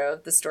hero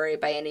of the story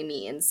by any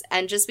means.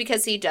 And just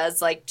because he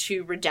does like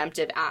 2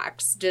 redemptive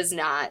acts does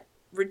not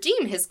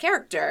redeem his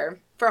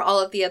character for all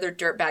of the other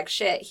dirtbag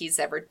shit he's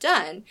ever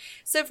done.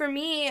 So for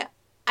me,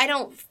 I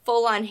don't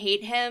full on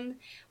hate him,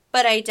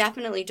 but I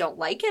definitely don't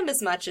like him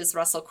as much as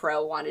Russell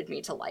Crowe wanted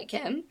me to like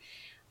him.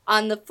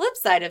 On the flip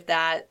side of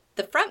that,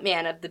 the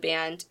frontman of the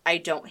band, I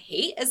don't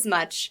hate as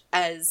much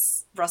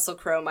as Russell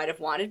Crowe might have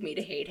wanted me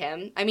to hate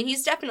him. I mean,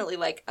 he's definitely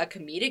like a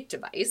comedic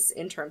device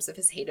in terms of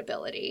his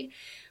hateability.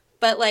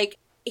 But, like,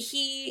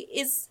 he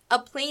is a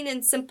plain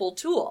and simple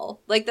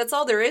tool. Like, that's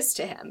all there is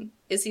to him,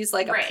 is he's,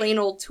 like, a plain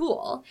old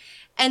tool.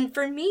 And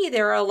for me,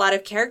 there are a lot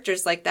of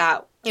characters like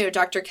that. You know,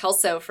 Dr.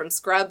 Kelso from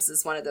Scrubs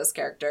is one of those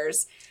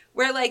characters,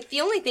 where, like,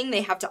 the only thing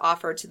they have to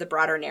offer to the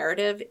broader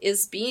narrative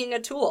is being a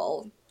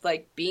tool.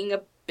 Like, being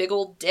a big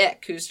old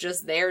dick who's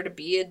just there to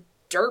be a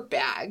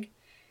dirtbag.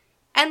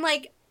 And,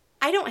 like,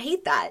 I don't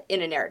hate that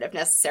in a narrative,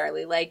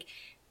 necessarily. Like,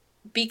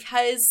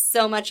 because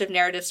so much of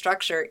narrative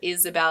structure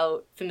is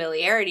about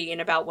familiarity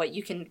and about what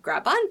you can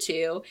grab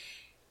onto,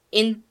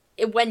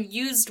 when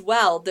used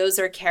well, those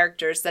are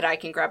characters that I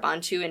can grab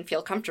onto and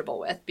feel comfortable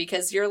with,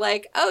 because you're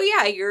like, oh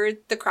yeah, you're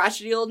the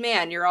crotchety old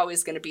man. You're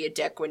always going to be a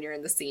dick when you're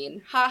in the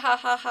scene. Ha ha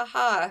ha ha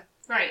ha.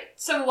 Right.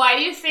 So why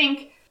do you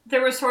think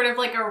there was sort of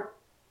like a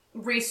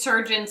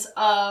resurgence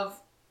of,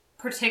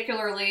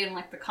 particularly in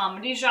like the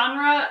comedy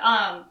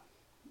genre,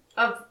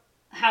 of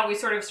how we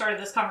sort of started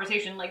this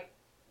conversation, like,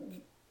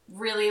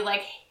 really,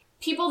 like,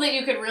 people that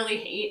you could really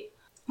hate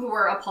who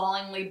were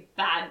appallingly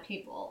bad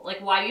people?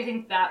 Like, why do you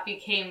think that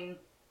became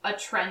a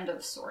trend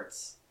of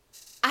sorts?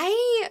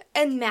 I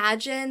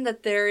imagine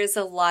that there is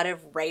a lot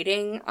of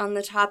writing on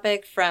the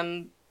topic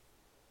from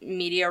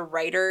media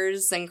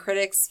writers and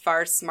critics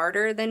far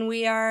smarter than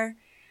we are,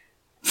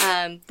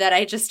 that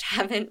I just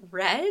haven't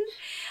read.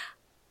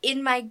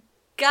 In my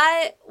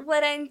gut,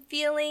 what I'm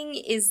feeling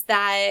is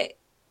that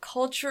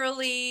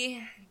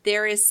culturally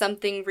there is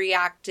something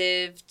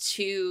reactive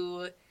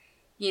to,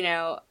 you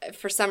know,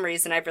 for some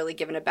reason I've really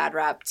given a bad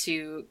rap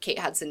to Kate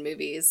Hudson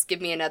movies. Give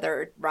me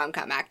another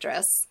rom-com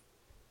actress.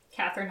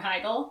 Katherine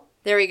Heigl.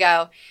 There we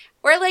go.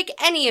 Or like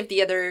any of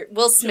the other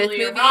Will Smith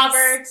Julia movies.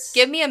 Roberts.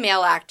 Give me a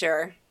male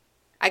actor.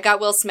 I got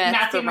Will Smith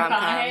Matthew for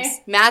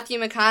rom-coms. Matthew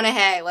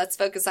McConaughey. Let's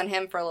focus on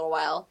him for a little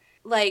while.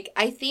 Like,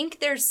 I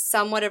think there's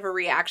somewhat of a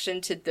reaction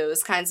to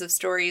those kinds of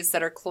stories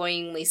that are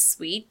cloyingly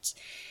sweet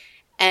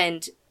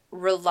and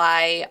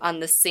rely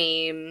on the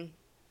same,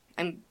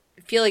 I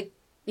feel like,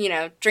 you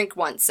know, drink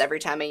once every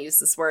time I use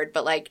this word,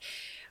 but like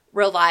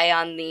rely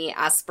on the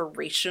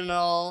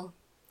aspirational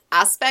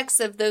aspects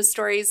of those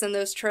stories and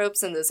those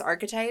tropes and those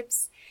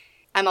archetypes.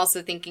 I'm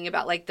also thinking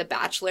about like The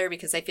Bachelor,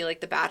 because I feel like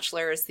The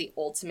Bachelor is the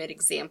ultimate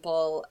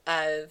example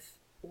of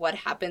what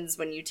happens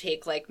when you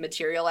take, like,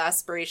 material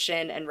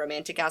aspiration and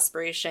romantic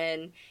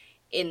aspiration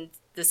in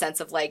the sense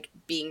of, like,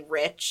 being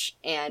rich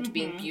and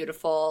being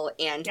beautiful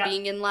and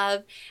being in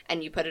love,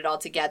 and you put it all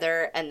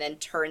together and then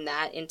turn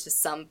that into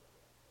some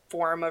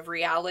form of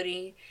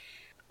reality.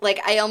 Like,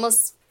 I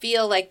almost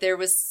feel like there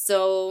was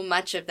so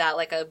much of that,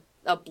 like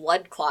a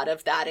blood clot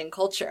of that in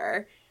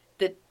culture,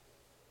 that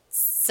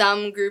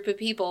some group of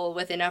people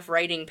with enough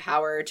writing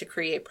power to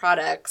create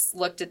products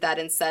looked at that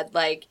and said,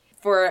 like,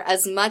 for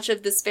as much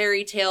of this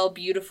fairy tale,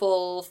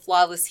 beautiful,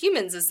 flawless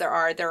humans as there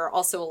are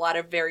also a lot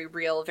of very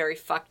real, very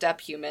fucked up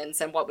humans,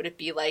 and what would it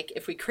be like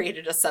if we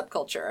created a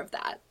subculture of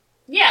that?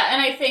 Yeah,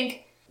 and I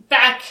think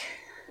back,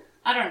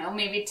 I don't know,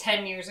 maybe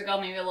 10 years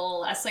ago, maybe a little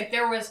less, like,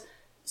 there was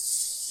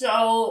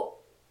so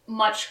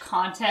much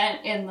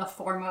content in the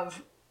form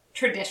of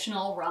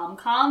traditional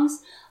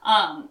rom-coms.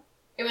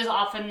 It was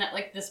often that,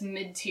 like, this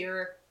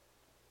mid-tier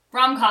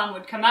rom-com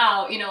would come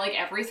out, you know, like,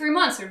 every 3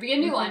 months there'd be a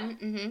new one.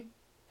 Mm-hmm.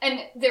 And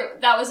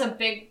that was a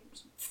big,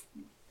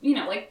 you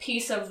know, like,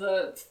 piece of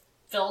the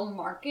film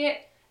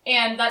market.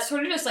 And that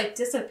sort of just, like,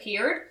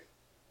 disappeared.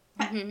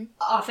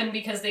 Often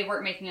because they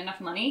weren't making enough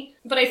money.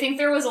 But I think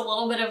there was a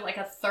little bit of, like,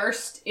 a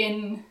thirst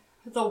in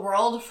the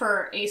world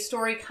for a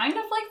story kind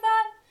of like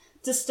that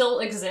to still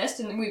exist.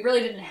 And we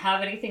really didn't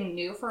have anything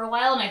new for a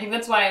while. And I think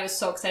that's why I was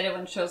so excited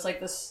when shows like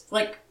this,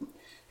 like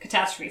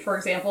Catastrophe, for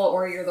example,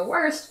 or You're the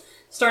Worst,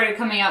 started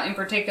coming out in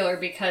particular,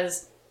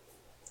 because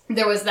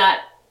there was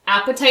that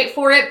appetite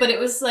for it, but it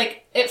was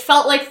like, it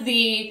felt like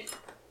the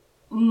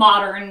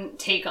modern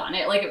take on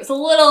it. Like, it was a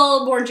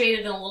little more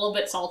jaded and a little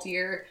bit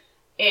saltier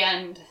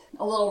and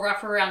a little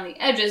rougher around the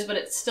edges, but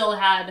it still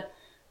had,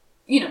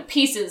 you know,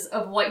 pieces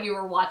of what you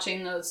were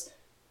watching those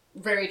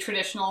very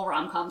traditional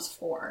rom-coms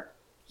for.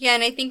 Yeah,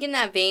 and I think in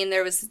that vein,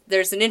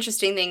 there's an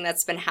interesting thing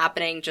that's been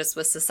happening just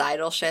with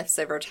societal shifts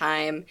over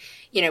time.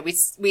 You know,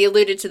 we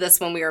alluded to this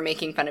when we were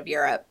making fun of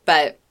Europe,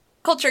 but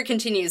culture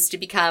continues to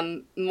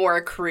become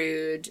more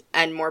crude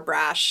and more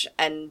brash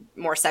and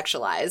more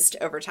sexualized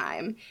over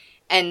time.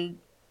 And,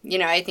 you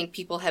know, I think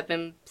people have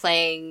been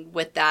playing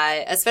with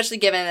that, especially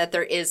given that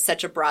there is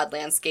such a broad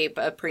landscape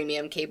of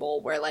premium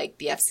cable where, like,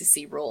 the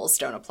FCC rules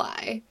don't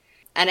apply.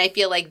 And I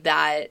feel like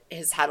that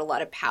has had a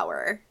lot of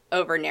power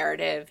over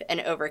narrative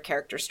and over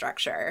character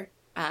structure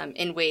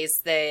in ways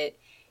that,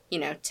 you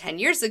know, 10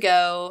 years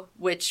ago,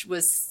 which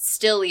was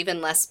still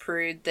even less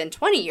prude than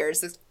 20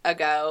 years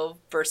ago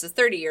versus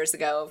 30 years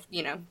ago,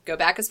 you know, go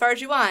back as far as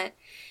you want,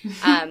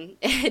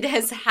 it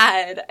has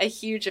had a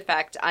huge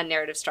effect on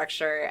narrative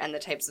structure and the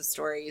types of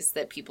stories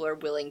that people are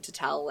willing to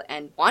tell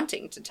and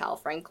wanting to tell,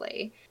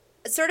 frankly.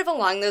 Sort of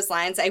along those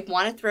lines, I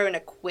want to throw in a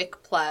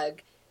quick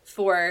plug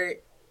for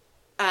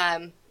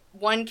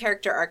one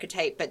character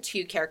archetype, but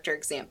two character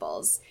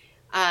examples.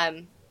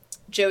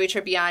 Joey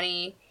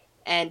Tribbiani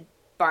and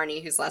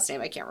Barney, whose last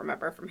name I can't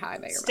remember from How I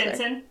Met Your Mother.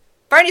 Stinson.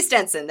 Barney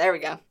Stinson, there we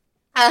go.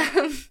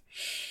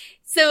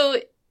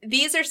 So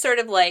these are sort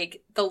of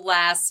like the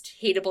last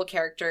hateable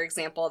character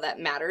example that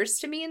matters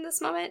to me in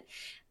this moment.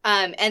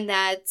 And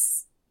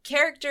that's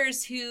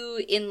characters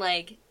who, in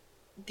like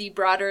the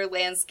broader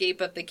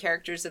landscape of the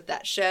characters of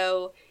that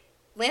show,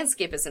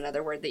 landscape is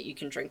another word that you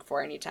can drink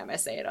for anytime I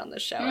say it on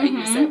this show. I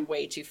use it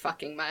way too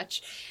fucking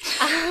much.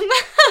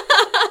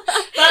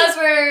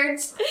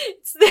 Buzzwords!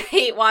 It's the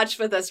Hate Watch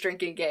with Us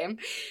drinking game.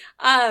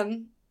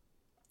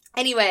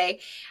 Anyway,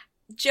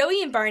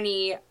 Joey and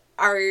Barney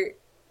are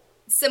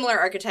similar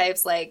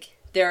archetypes. Like,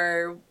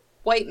 they're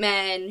white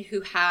men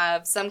who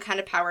have some kind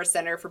of power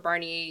center. For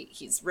Barney,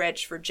 he's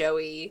rich. For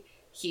Joey,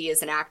 he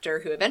is an actor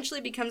who eventually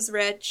becomes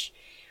rich.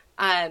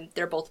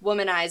 They're both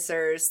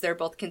womanizers. They're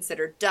both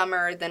considered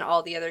dumber than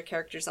all the other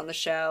characters on the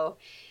show.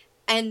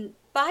 And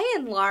by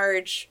and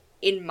large,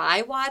 in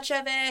my watch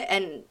of it,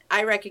 and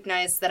I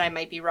recognize that I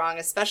might be wrong,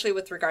 especially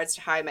with regards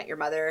to How I Met Your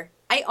Mother,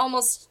 I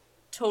almost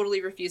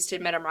totally refuse to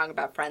admit I'm wrong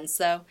about Friends,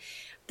 though.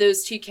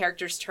 Those two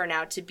characters turn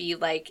out to be,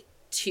 like,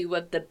 two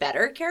of the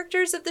better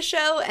characters of the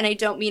show. And I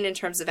don't mean in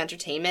terms of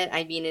entertainment.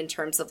 I mean in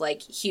terms of,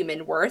 like,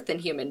 human worth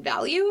and human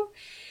value.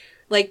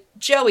 Like,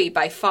 Joey,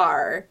 by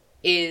far,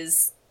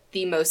 is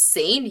the most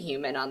sane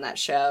human on that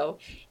show,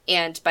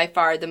 and by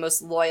far the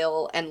most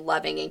loyal and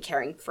loving and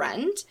caring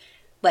friend.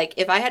 Like,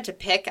 if I had to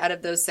pick out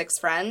of those 6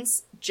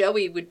 friends,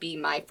 Joey would be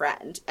my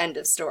friend. End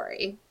of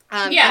story.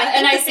 And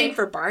I think the same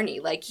for Barney.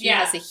 Like, he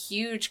has a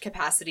huge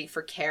capacity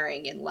for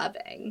caring and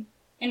loving.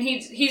 And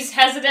he's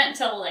hesitant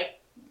to,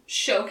 like,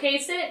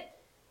 showcase it,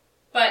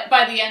 but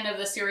by the end of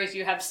the series,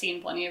 you have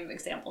seen plenty of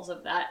examples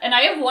of that. And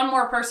I have one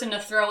more person to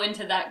throw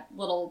into that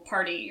little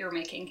party you're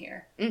making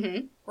here.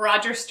 Mm-hmm.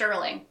 Roger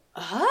Sterling.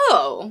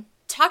 Oh,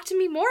 talk to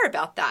me more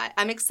about that.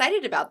 I'm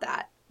excited about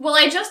that. Well,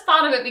 I just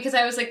thought of it because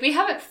I was like, we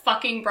haven't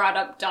fucking brought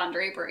up Don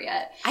Draper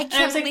yet. I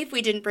can't believe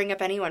we didn't bring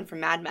up anyone from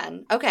Mad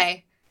Men.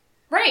 Okay.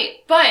 Right,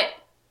 but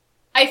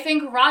I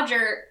think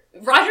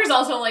Roger's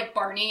also like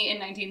Barney in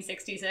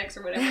 1966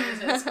 or whatever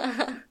it is.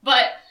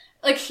 But,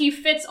 like, he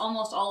fits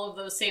almost all of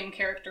those same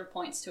character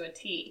points to a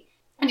T.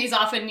 And he's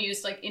often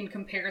used, like, in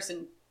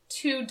comparison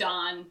to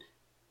Don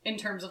in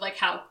terms of, like,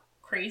 how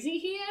crazy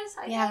he is,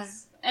 I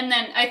guess. And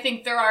then I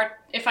think there are,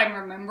 if I'm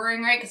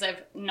remembering right, because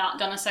I've not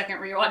done a second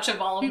rewatch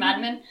of all of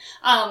Mad Men,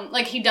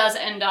 like, he does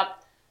end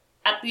up,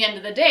 at the end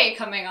of the day,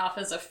 coming off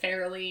as a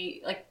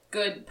fairly, like,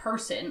 good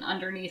person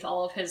underneath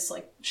all of his,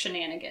 like,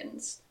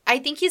 shenanigans. I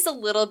think he's a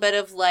little bit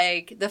of,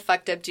 like, the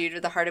fucked up dude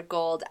with the heart of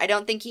gold. I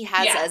don't think he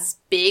has as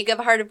big of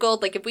a heart of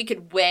gold. Like, if we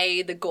could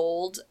weigh the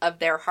gold of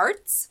their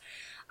hearts,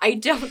 I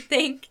don't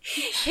think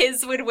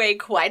his would weigh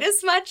quite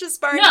as much as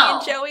Barney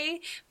and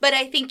Joey. But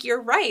I think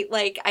you're right.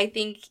 Like, I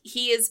think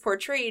he is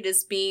portrayed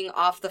as being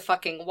off the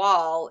fucking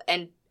wall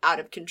and out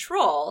of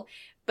control.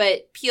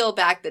 But peel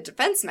back the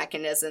defense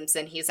mechanisms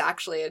and he's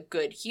actually a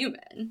good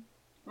human.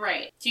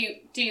 Right. Do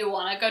you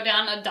want to go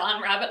down a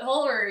Don rabbit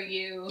hole, or are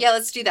you... Yeah,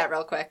 let's do that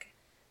real quick.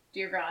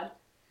 Dear God.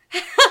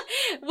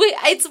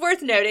 It's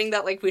worth noting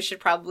that, like, we should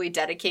probably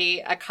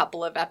dedicate a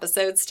couple of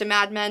episodes to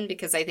Mad Men,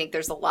 because I think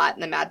there's a lot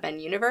in the Mad Men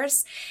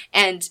universe.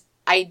 And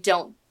I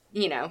don't,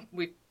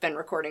 we've been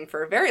recording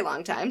for a very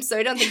long time, so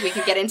I don't think we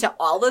can get into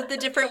all of the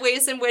different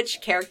ways in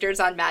which characters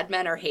on Mad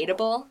Men are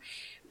hateable.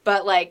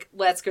 But, like,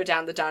 let's go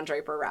down the Don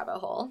Draper rabbit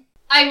hole.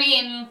 I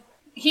mean,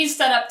 he's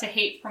set up to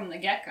hate from the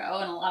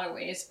get-go in a lot of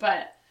ways,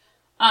 but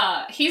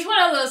he's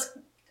one of those...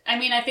 I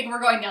mean, I think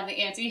we're going down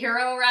the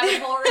anti-hero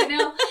rabbit hole right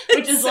now,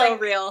 which is, so like,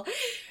 real.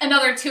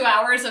 Another 2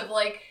 hours of,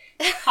 like,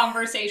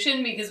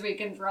 conversation, because we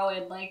can throw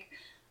in, like,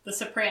 The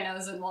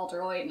Sopranos and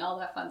Walter White and all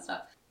that fun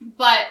stuff.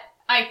 But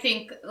I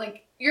think,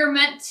 like, you're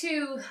meant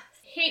to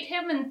hate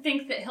him and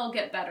think that he'll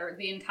get better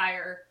the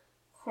entire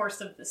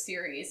course of the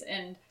series,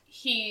 and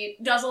he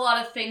does a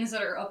lot of things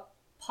that are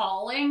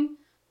appalling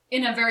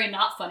in a very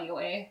not funny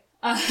way.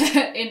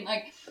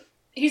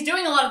 He's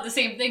doing a lot of the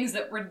same things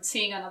that we're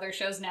seeing on other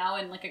shows now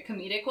in, like, a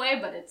comedic way,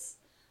 but it's,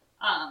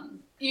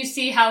 you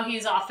see how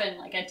he's often,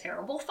 like, a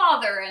terrible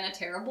father and a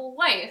terrible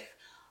wife,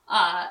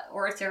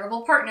 or a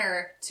terrible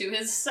partner to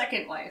his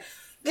second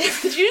wife.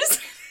 Did you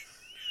just...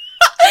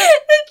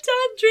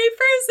 Don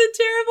Draper is a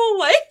terrible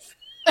wife?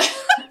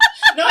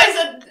 No, I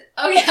said,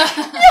 oh yeah. A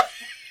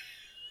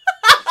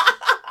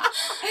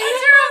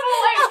terrible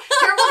wife.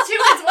 Terrible to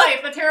his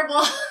wife, a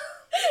terrible...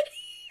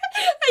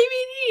 I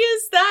mean, he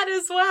is that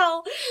as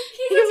well.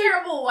 He's a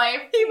terrible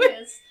wife. He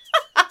is.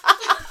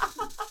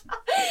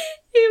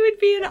 He would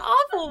be an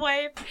awful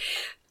wife.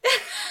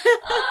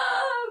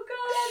 Oh,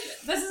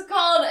 God. This is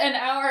called an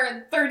hour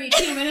and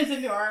 32 minutes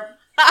into our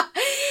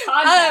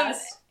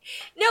podcast.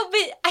 No,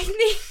 but I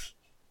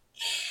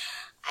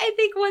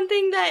think one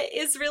thing that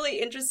is really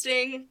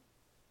interesting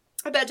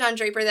about Don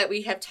Draper that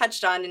we have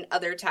touched on in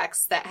other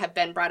texts that have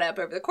been brought up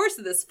over the course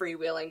of this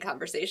freewheeling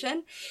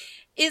conversation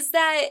is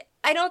that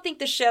I don't think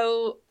the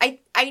show...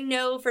 I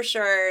know for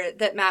sure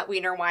that Matt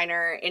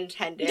Wiener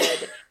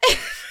intended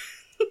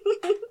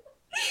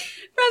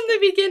from the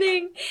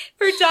beginning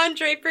for Don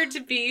Draper to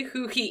be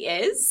who he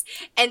is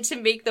and to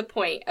make the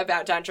point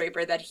about Don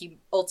Draper that he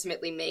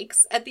ultimately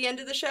makes at the end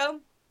of the show.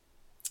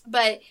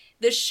 But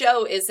the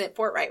show isn't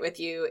forthright with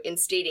you in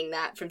stating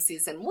that from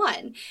season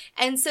 1.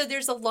 And so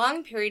there's a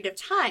long period of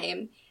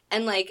time,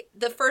 and, like,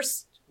 the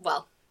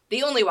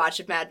only watch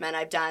of Mad Men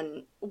I've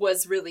done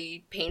was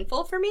really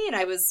painful for me, and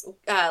I was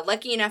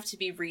lucky enough to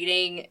be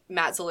reading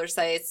Matt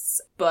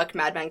Zoller-Seitz's book,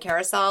 Mad Men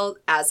Carousel,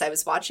 as I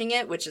was watching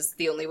it, which is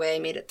the only way I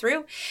made it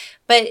through.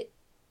 But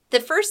the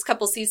first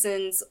couple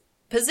seasons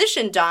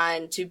positioned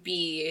Don to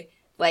be,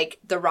 like,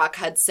 the Rock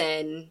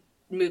Hudson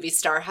movie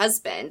star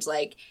husband.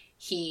 Like,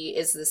 he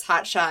is this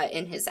hotshot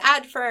in his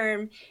ad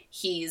firm,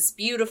 he's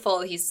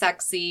beautiful, he's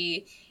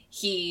sexy,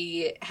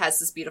 he has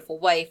this beautiful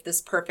wife,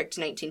 this perfect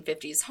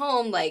 1950s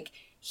home, like...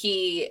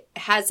 He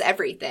has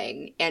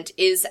everything and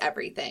is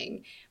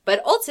everything.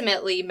 But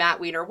ultimately, Matt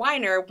Wiener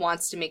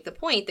wants to make the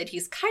point that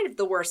he's kind of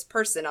the worst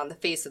person on the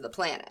face of the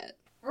planet.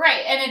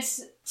 Right, and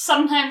it's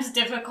sometimes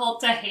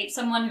difficult to hate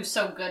someone who's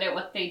so good at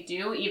what they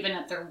do, even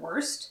at their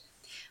worst.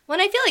 Well,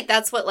 and I feel like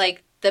that's what,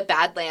 like, the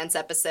Badlands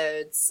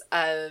episodes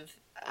of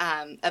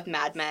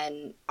Mad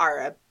Men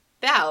are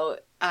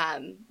about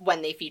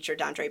when they feature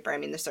Don Draper. I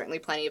mean, there's certainly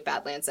plenty of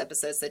Badlands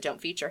episodes that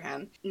don't feature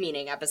him,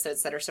 meaning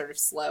episodes that are sort of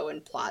slow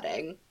and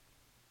plodding.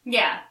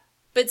 Yeah.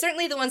 But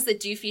certainly the ones that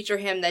do feature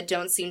him that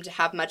don't seem to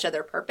have much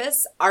other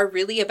purpose are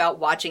really about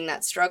watching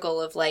that struggle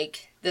of,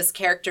 like, this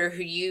character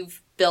who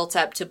you've built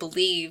up to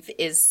believe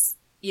is,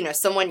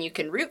 someone you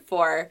can root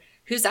for,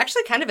 who's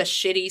actually kind of a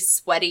shitty,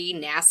 sweaty,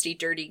 nasty,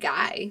 dirty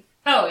guy.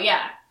 Oh,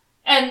 yeah.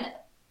 And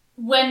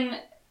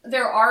when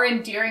there are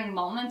endearing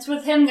moments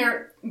with him,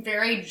 they're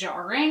very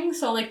jarring.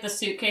 So, like, the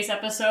suitcase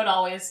episode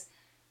always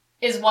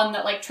is one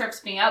that, like,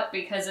 trips me up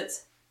because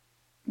it's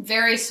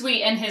very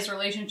sweet, and his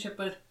relationship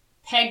with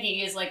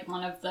Peggy is, like,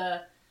 one of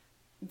the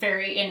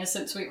very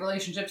innocent, sweet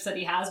relationships that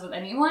he has with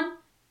anyone.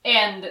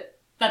 And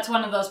that's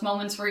one of those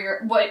moments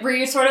where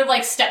you sort of,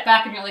 like, step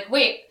back and you're like,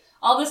 wait,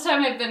 all this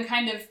time I've been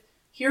kind of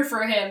here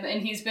for him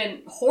and he's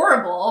been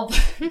horrible.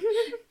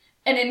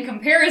 And in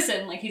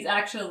comparison, like, he's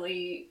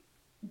actually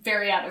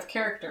very out of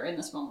character in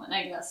this moment,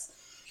 I guess.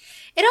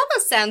 It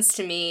almost sounds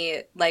to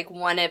me like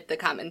one of the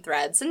common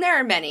threads, and there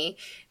are many,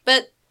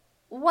 but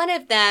one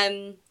of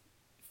them...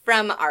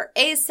 from our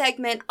A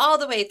segment all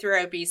the way through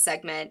our B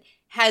segment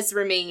has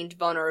remained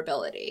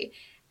vulnerability.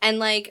 And,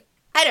 like,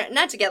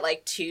 not to get,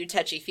 like, too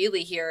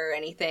touchy-feely here or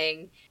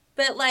anything,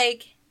 but,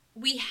 like,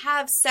 we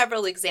have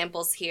several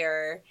examples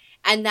here,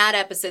 and that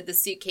episode, The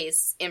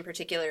Suitcase in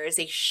particular, is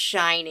a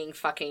shining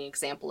fucking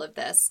example of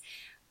this.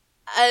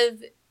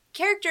 Of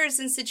characters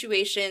in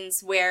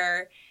situations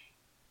where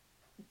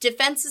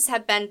defenses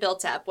have been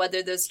built up,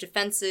 whether those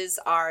defenses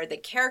are the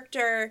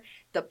character,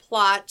 the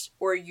plot,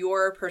 or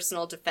your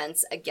personal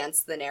defense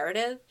against the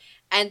narrative.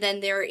 And then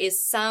there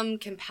is some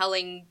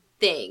compelling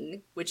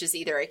thing, which is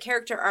either a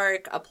character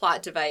arc, a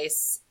plot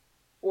device,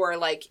 or,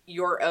 like,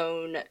 your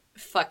own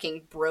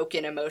fucking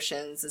broken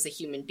emotions as a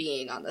human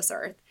being on this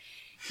earth,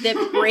 that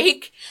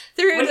break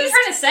through What are you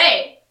trying to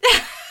say?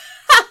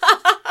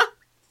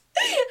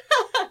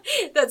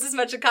 That's as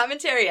much a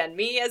commentary on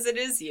me as it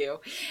is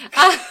you.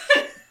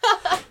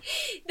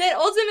 That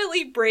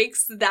ultimately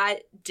breaks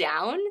that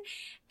down.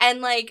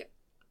 And, like,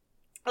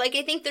 I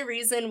think the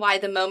reason why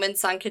the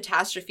moments on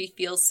Catastrophe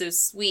feel so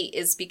sweet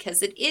is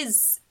because it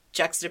is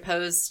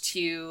juxtaposed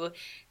to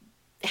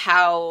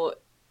how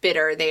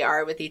bitter they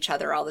are with each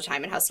other all the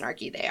time and how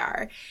snarky they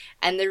are.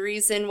 And the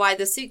reason why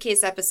the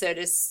Suitcase episode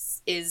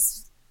is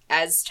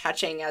as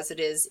touching as it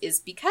is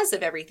because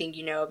of everything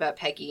you know about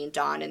Peggy and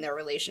Dawn and their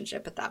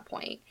relationship at that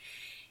point.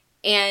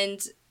 And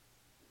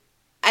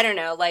I don't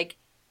know, like,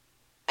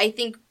 I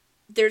think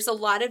there's a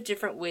lot of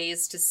different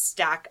ways to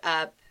stack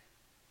up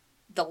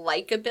the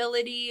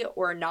likability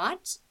or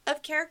not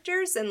of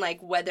characters, and, like,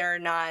 whether or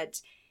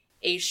not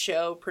a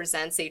show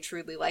presents a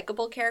truly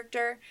likable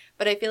character.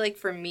 But I feel like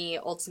for me,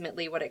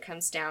 ultimately, what it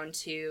comes down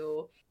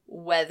to,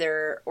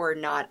 whether or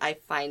not I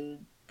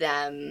find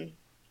them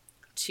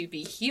to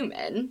be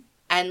human.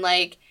 And,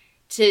 like,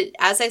 to,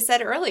 as I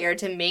said earlier,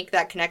 to make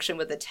that connection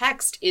with the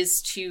text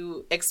is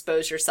to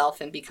expose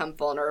yourself and become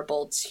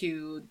vulnerable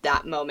to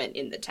that moment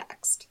in the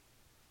text.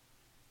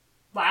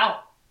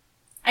 Wow.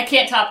 I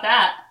can't top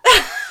that.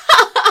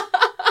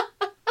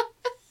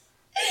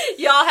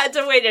 Y'all had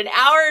to wait an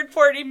hour and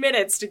 40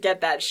 minutes to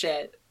get that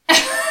shit.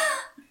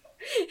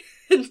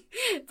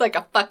 It's like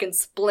a fucking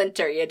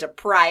splinter. You had to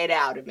pry it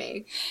out of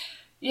me.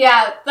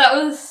 Yeah, that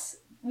was...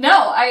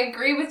 No, I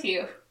agree with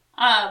you.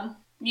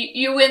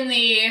 You win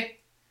the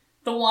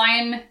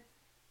wine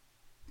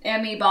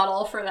Emmy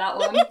bottle for that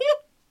one.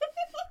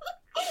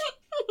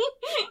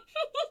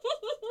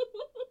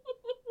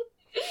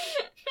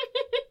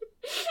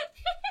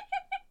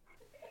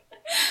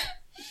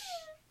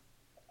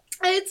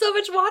 I had so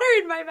much water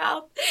in my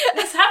mouth.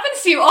 This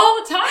happens to you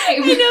all the time. I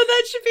know,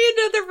 that should be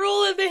another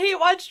rule of the Hate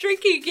Watch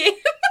drinking game.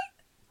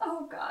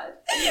 Oh, God.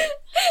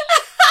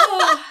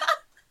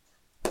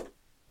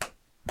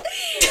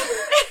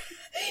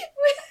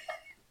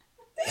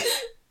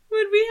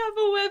 When we have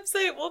a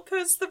website, we'll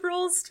post the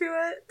rules to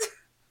it.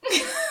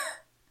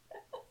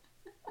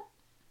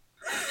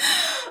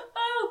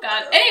 Oh,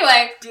 God.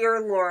 Anyway. Dear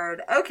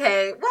Lord.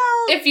 Okay,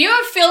 well... If you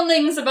have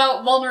feelings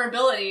about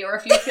vulnerability, or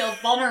if you feel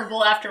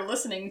vulnerable after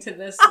listening to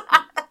this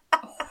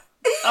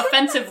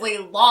offensively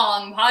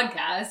long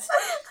podcast,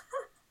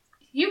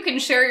 you can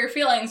share your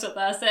feelings with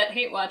us at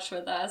Hate Watch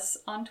with us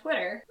on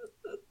Twitter.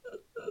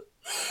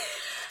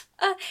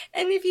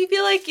 And if you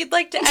feel like you'd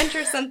like to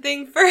enter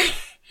something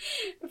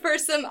for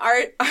some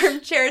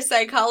armchair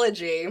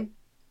psychology,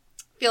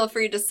 feel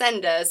free to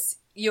send us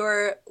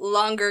your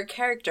longer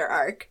character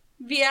arc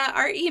via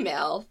our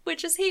email,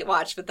 which is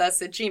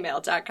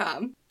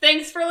hatewatchwithus@gmail.com.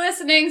 Thanks for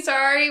listening.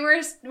 Sorry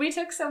we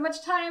took so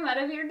much time out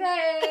of your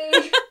day.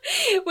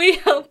 We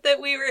hope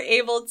that we were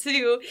able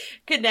to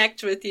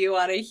connect with you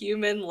on a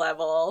human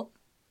level.